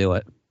wants to do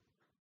it.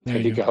 There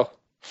you go.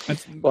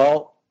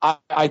 Well,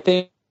 I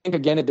think,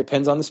 again, it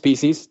depends on the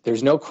species.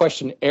 There's no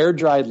question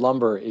air-dried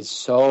lumber is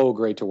so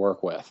great to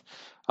work with.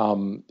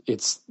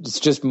 It's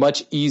just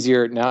much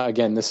easier. Now,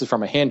 again, this is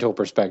from a hand tool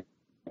perspective.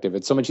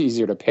 It's so much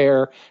easier to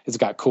pair. It's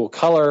got cool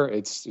color.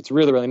 It's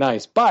really, really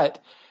nice.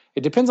 But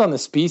it depends on the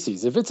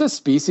species. If it's a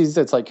species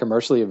that's like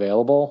commercially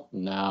available,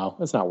 no,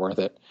 it's not worth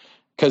it.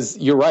 Because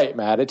you're right,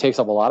 Matt. It takes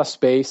up a lot of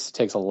space. It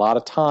takes a lot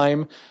of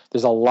time.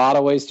 There's a lot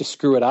of ways to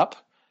screw it up.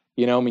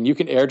 You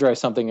can air dry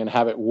something and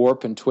have it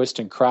warp and twist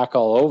and crack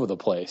all over the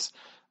place.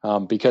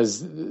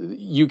 Because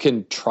you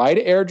can try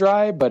to air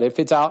dry, but if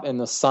it's out in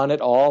the sun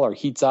at all or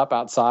heats up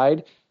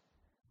outside,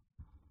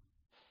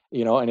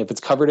 and if it's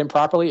covered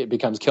improperly, it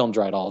becomes kiln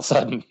dried all of a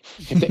sudden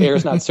if the air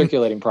is not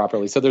circulating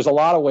properly. So there's a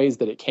lot of ways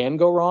that it can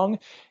go wrong.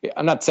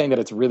 I'm not saying that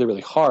it's really,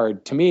 really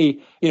hard. To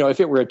me, if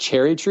it were a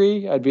cherry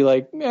tree, I'd be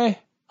like,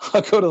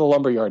 I'll go to the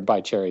lumber yard and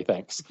buy cherry,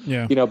 thanks.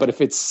 Yeah. But if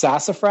it's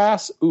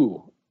sassafras,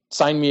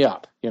 sign me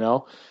up,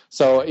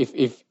 So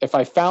if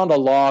I found a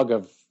log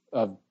of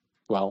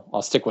well,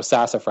 I'll stick with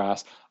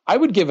sassafras, I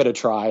would give it a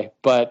try,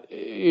 but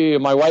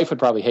my wife would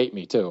probably hate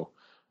me too,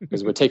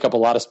 because it would take up a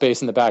lot of space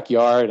in the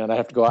backyard, and I'd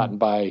have to go out and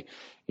buy,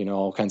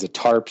 all kinds of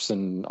tarps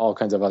and all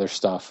kinds of other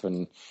stuff.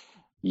 And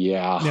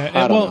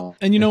I don't know.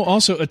 And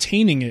also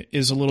attaining it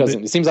is a little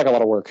bit. It seems like a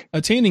lot of work.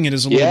 Attaining it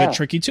is a little bit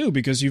tricky too,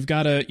 because you've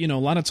got to, a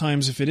lot of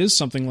times if it is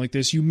something like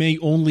this, you may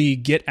only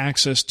get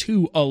access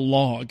to a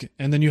log,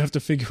 and then you have to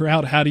figure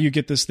out how do you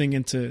get this thing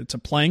into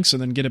planks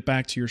and then get it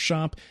back to your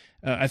shop.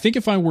 I think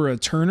if I were a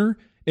turner,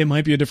 it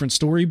might be a different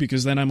story,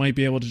 because then I might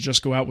be able to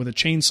just go out with a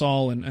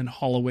chainsaw and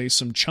haul away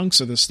some chunks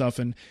of this stuff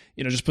and,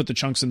 just put the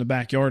chunks in the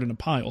backyard in a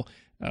pile.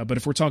 But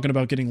if we're talking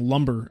about getting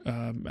lumber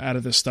out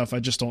of this stuff, I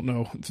just don't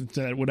know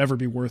that it would ever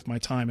be worth my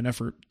time and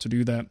effort to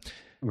do that.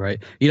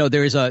 Right.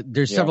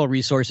 There's several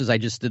resources. I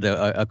just did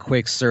a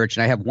quick search,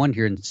 and I have one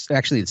here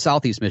actually in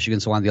Southeast Michigan,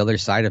 so on the other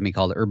side of me,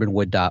 called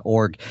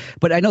urbanwood.org.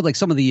 But I know like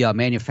some of the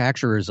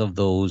manufacturers of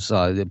those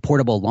the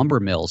portable lumber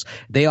mills,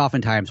 they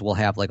oftentimes will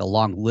have like a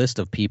long list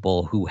of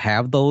people who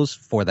have those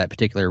for that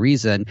particular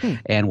reason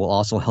and will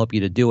also help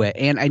you to do it.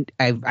 And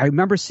I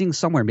remember seeing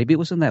somewhere, maybe it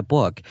was in that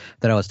book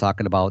that I was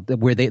talking about,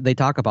 where they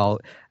talk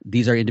about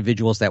these are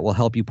individuals that will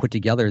help you put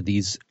together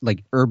these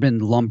like urban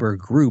lumber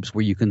groups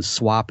where you can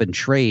swap and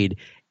trade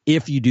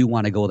if you do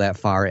want to go that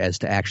far as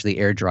to actually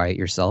air dry it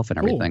yourself and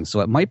everything. So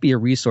it might be a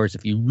resource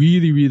if you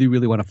really, really,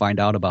 really want to find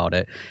out about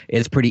it.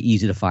 It's pretty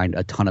easy to find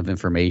a ton of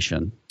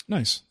information.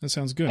 Nice. That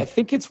sounds good. I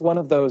think it's one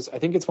of those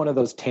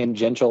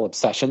tangential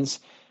obsessions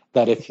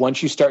that if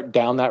once you start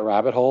down that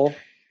rabbit hole,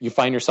 you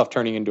find yourself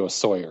turning into a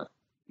Sawyer.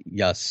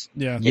 Yes.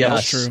 Yeah. Yes.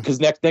 That's true. Because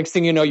next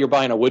thing you know, you're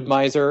buying a wood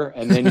miser,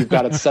 and then you've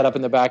got it set up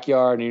in the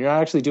backyard, and you're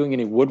not actually doing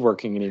any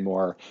woodworking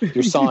anymore.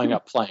 You're sawing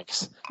up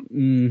planks.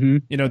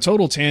 Mm-hmm.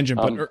 Total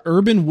tangent, but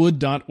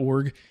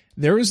urbanwood.org.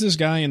 There was this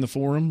guy in the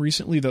forum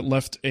recently that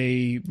left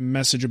a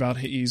message about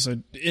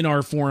in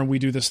our forum, we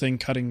do this thing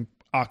cutting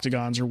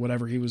octagons or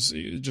whatever. He was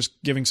just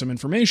giving some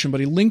information, but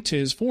he linked to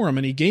his forum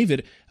and he gave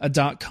it a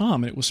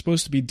 .com, and it was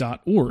supposed to be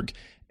 .org.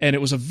 And it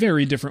was a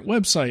very different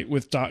website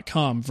with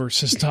 .com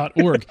versus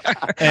 .org.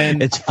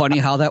 And it's funny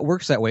how that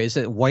works that way. Is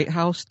it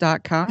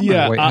whitehouse.com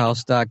or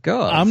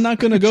whitehouse.gov? I'm not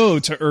going to go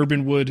to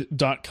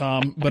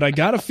urbanwood.com, but I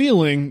got a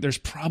feeling there's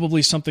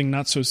probably something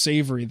not so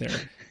savory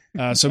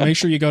there. So make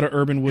sure you go to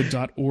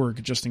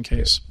urbanwood.org just in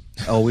case.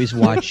 Always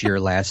watch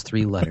your last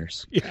three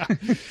letters. Yeah.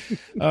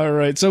 All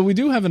right. So we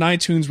do have an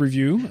iTunes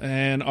review,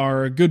 and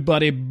our good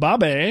buddy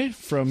Bobby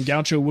from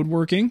Gaucho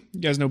Woodworking.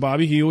 You guys know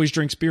Bobby. He always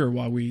drinks beer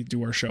while we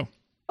do our show.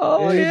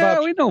 Oh, hey, yeah,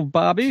 Bob. We know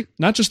Bobby.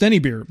 Not just any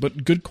beer,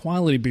 but good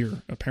quality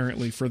beer,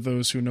 apparently, for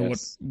those who know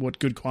what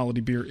good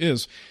quality beer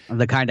is.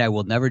 The kind I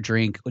will never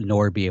drink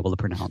nor be able to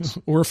pronounce.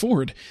 Or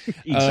afford.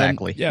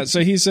 Exactly.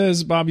 So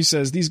Bobby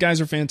says, these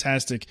guys are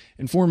fantastic,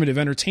 informative,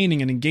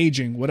 entertaining, and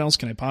engaging. What else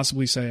can I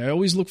possibly say? I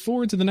always look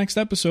forward to the next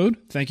episode.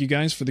 Thank you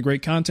guys for the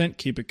great content.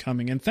 Keep it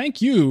coming. And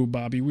thank you,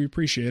 Bobby. We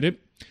appreciate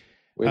it.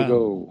 Way to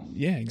go.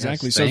 Yeah,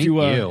 exactly. Yes, so if you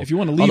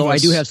want to leave Although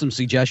us... I do have some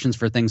suggestions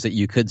for things that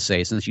you could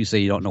say, since you say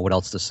you don't know what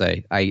else to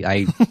say.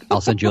 I'll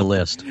send you a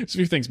list. There's a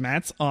few things.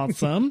 Matt's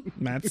awesome.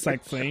 Matt's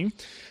sexy.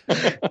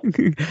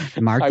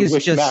 Mark I is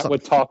wish just... Matt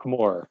would talk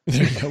more.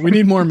 We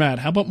need more Matt.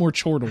 How about more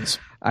chortles?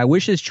 I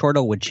wish his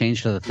chortle would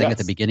change to the thing at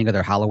the beginning of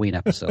their Halloween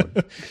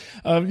episode.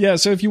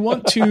 So if you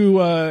want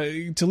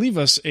to leave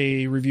us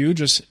a review,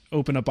 just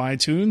open up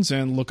iTunes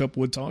and look up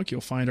Wood Talk.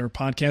 You'll find our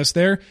podcast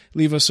there.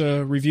 Leave us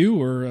a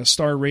review or a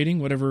star rating,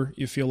 whatever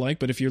you feel like.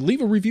 But if you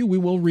leave a review, we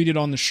will read it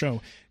on the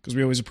show, because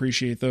we always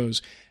appreciate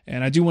those.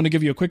 And I do want to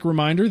give you a quick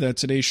reminder that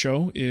today's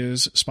show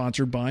is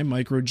sponsored by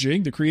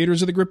MicroJig, the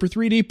creators of the Gripper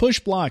 3D Push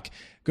Block.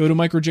 Go to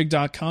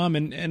microjig.com,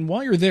 and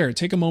while you're there,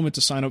 take a moment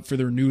to sign up for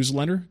their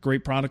newsletter.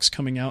 Great products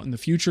coming out in the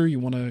future. You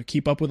want to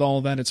keep up with all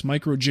of that. It's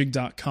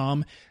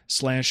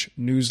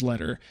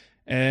microjig.com/newsletter.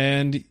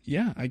 And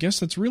yeah, I guess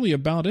that's really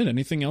about it.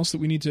 Anything else that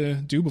we need to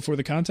do before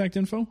the contact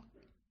info?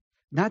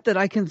 Not that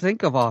I can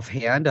think of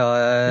offhand.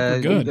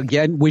 Good.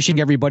 Again, wishing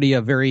everybody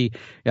a very.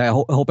 I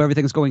hope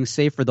everything's going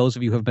safe for those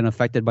of you who have been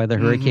affected by the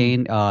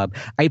hurricane.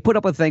 I put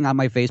up a thing on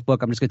my Facebook.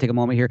 I'm just going to take a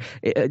moment here.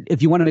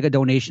 If you want to make a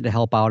donation to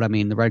help out, I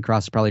mean, the Red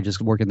Cross is probably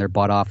just working their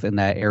butt off in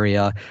that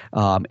area.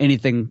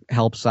 Anything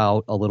helps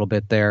out a little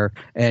bit there,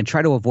 and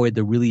try to avoid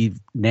the really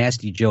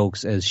nasty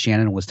jokes, as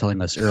Shannon was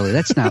telling us earlier.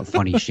 That's not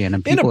funny,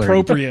 Shannon. People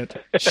Inappropriate.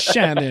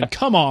 Shannon,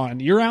 come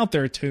on. You're out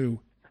there too.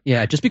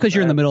 Yeah, just because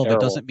you're in the middle of it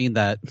doesn't mean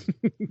that.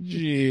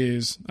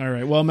 Jeez. All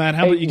right. Well, Matt,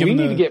 how about you give We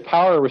need to get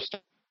power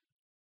restored.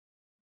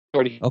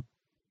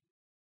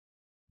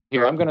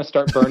 Here, I'm going to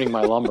start burning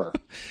my lumber.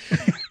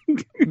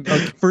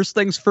 First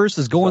things first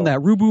is going that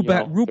Rubo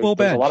bench.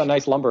 There's a lot of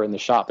nice lumber in the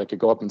shop that could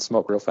go up and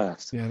smoke real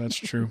fast. Yeah, that's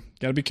true.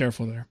 Got to be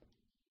careful there.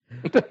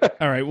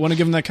 All right. Want to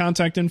give them that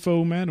contact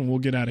info, Matt, and we'll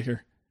get out of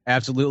here.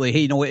 Absolutely. Hey,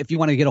 you know what? If you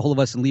want to get a hold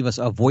of us and leave us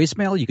a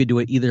voicemail, you could do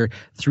it either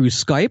through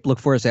Skype. Look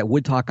for us at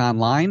Wood Talk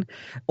Online,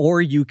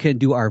 or you can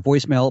do our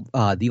voicemail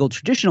the old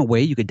traditional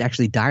way. You could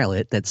actually dial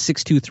it. That's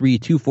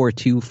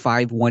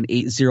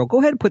 623-242-5180. Go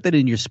ahead and put that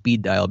in your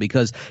speed dial,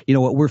 because you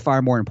know what? We're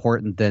far more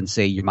important than,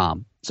 say, your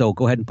mom. So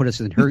go ahead and put us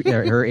in her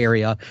her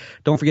area.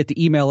 Don't forget to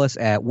email us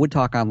at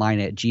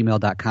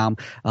woodtalkonline@gmail.com.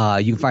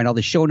 You can find all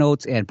the show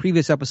notes and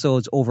previous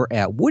episodes over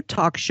at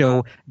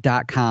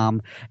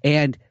woodtalkshow.com.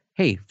 And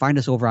hey, find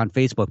us over on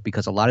Facebook,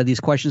 because a lot of these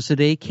questions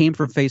today came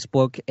from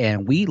Facebook,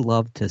 and we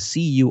love to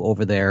see you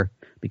over there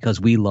because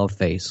we love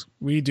Face.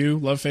 We do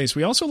love Face.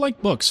 We also like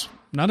books.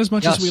 Not as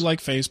much as we like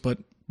Face, but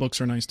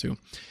books are nice too.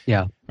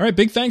 Yeah. All right,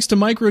 big thanks to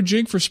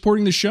MicroJig for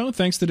supporting the show.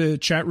 Thanks to the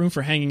chat room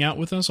for hanging out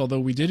with us,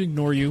 although we did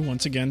ignore you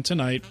once again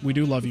tonight. We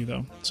do love you,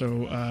 though,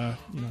 so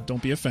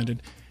don't be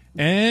offended.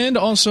 And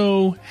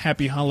also,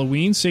 happy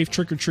Halloween, safe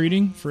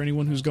trick-or-treating for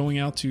anyone who's going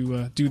out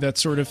to do that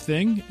sort of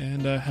thing,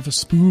 and have a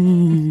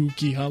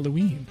spooky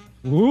Halloween.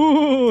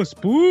 Ooh,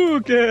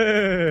 spooky!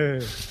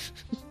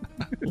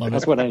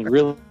 That's what I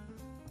really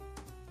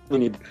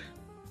need,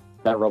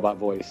 that robot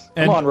voice.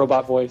 Come on,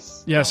 robot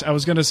voice. Yes, I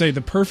was going to say, the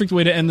perfect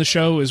way to end the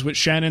show is with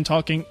Shannon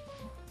talking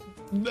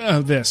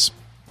this.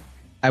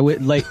 I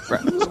would like...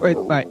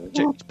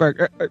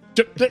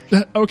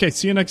 Okay,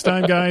 see you next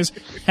time, guys.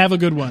 Have a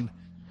good one.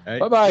 Right.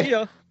 Bye-bye. This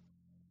podcast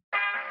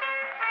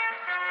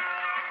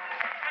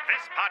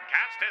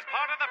is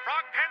part of the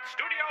Frog Pants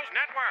Studios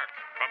Network.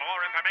 For more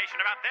information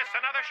about this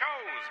and other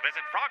shows,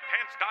 visit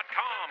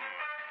frogpants.com.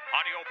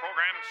 Audio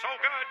program so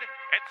good,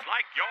 it's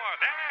like you're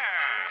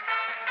there.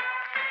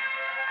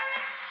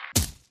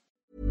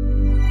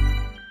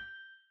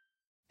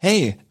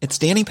 Hey, it's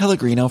Danny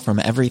Pellegrino from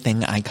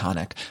Everything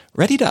Iconic.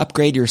 Ready to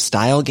upgrade your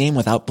style game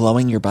without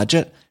blowing your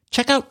budget?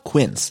 Check out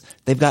Quince.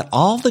 They've got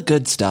all the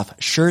good stuff,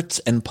 shirts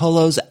and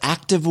polos,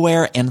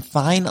 activewear, and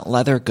fine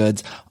leather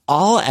goods,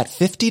 all at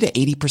 50 to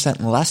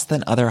 80% less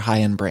than other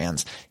high-end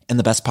brands. And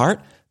the best part?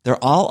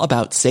 They're all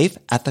about safe,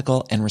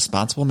 ethical, and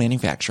responsible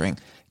manufacturing.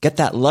 Get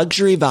that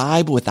luxury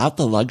vibe without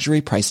the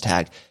luxury price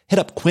tag. Hit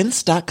up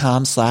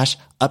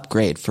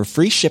quince.com/upgrade for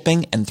free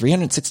shipping and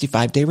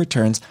 365-day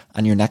returns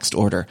on your next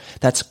order.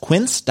 That's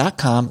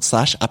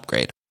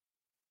quince.com/upgrade.